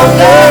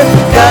stronger.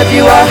 God,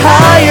 you are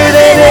higher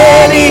than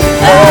any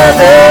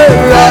other.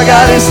 Our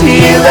God is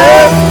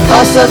healer,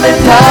 awesome in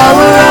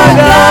power. Our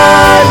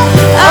God,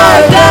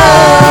 our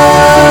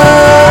God.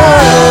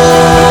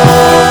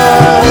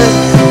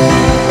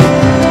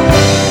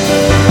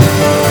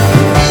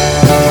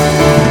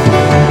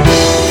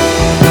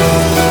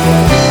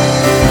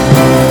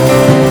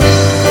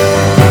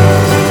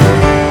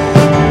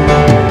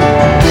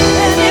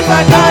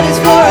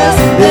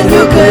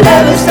 could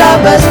ever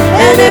stop us?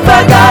 And if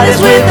our God is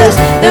with us,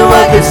 then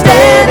what could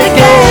stand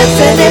against?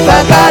 And if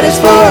our God is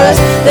for us,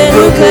 then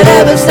who could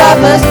ever stop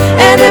us?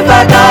 And if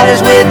our God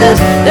is with us,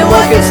 then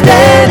what could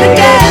stand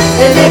against?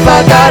 And if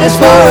our God is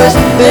for us,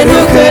 then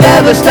who could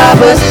ever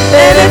stop us?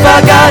 And if our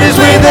God is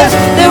with us,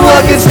 then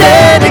what could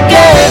stand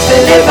against?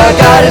 And if our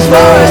God is for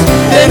us,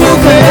 then who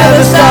could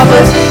ever stop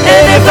us?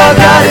 And if our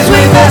God is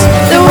with us,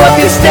 then what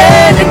could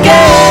stand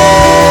against?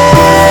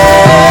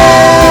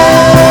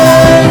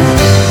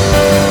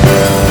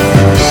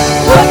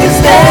 What could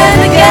stand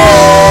against?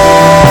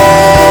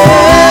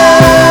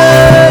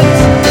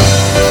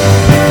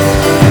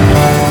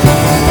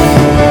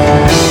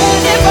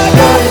 And if our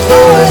God is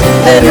for us,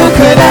 then who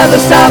could ever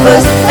stop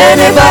us? And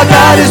if our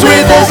God is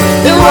with us,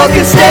 then what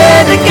could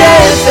stand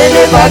against? And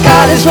if our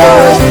God is for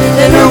us,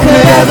 then who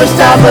could ever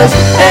stop us?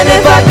 And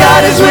if our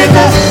God is with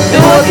us,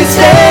 then what could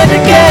stand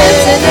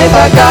against? And if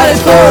our God is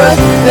for us,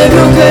 then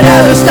who could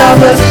ever stop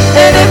us?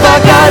 And if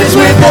our God is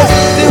with us,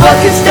 then what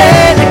could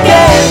stand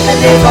against? And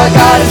if our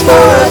God is for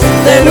us,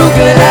 then who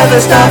could ever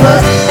stop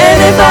us?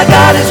 And if our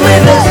God is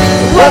with us,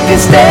 then what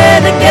could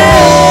stand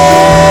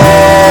against?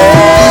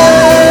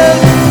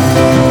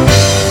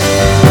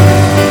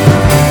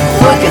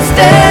 What could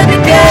stand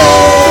against?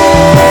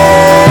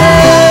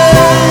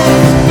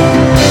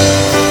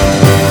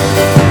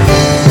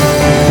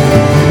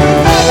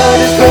 Our God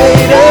is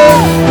greater,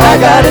 our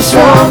God is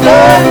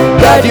stronger.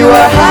 God, you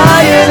are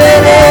higher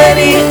than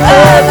any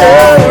other.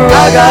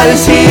 Our God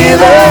is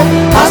healer,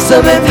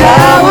 awesome in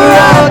power.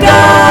 Our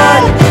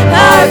God,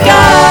 our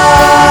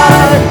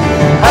God.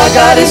 Our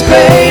God is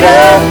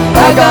greater,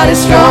 our God is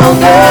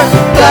stronger.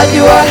 God,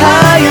 you are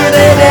higher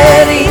than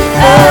any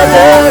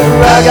other.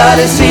 Our God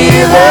is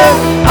healer,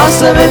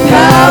 awesome in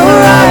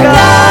power. Our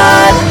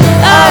God,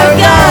 our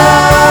God.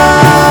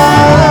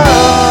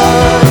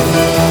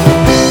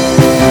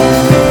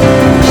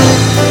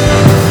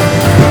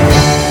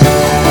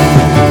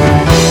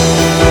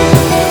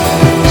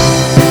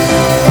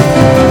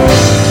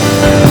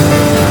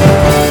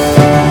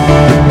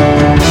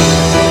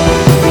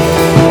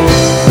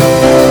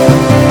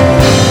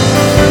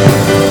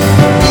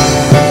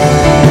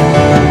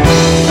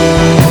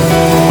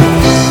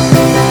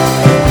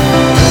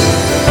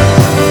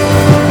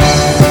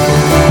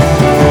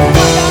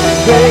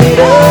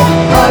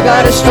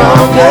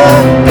 Stronger,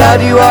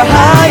 God, you are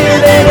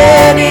higher than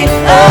any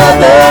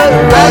other.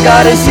 Our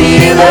God is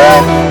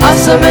healer,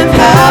 awesome in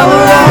power.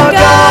 Our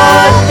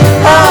God,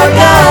 our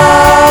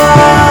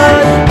God.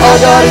 Our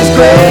God is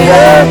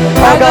greater,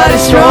 our God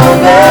is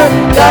stronger.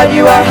 God,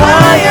 you are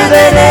higher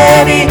than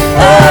any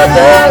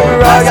other.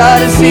 Our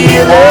God is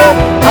healer,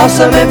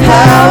 awesome in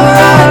power.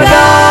 Our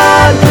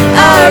God,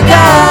 our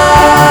God.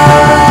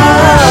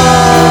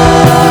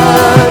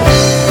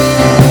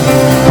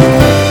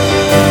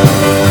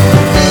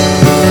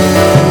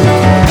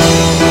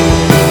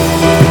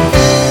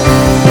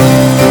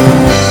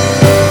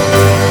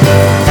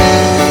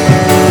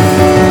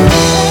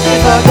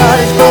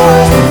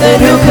 Then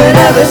who could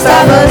ever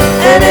stop us?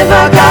 And if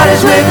our God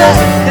is with us,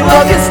 then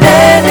what can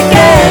stand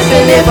against?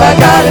 And if our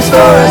God is for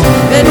us,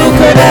 then who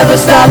could ever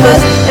stop us?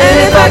 And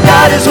if our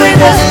God is with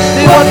us,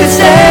 then what can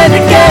stand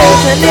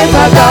against? And if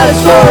our God is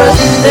for us,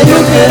 then who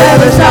could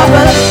ever stop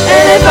us?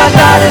 And if our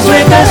God is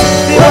with us,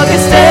 then what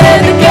can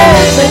stand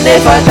against? And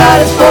if our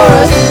God is for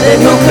us, then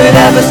who could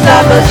ever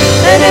stop us?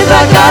 And if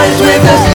our God is with us,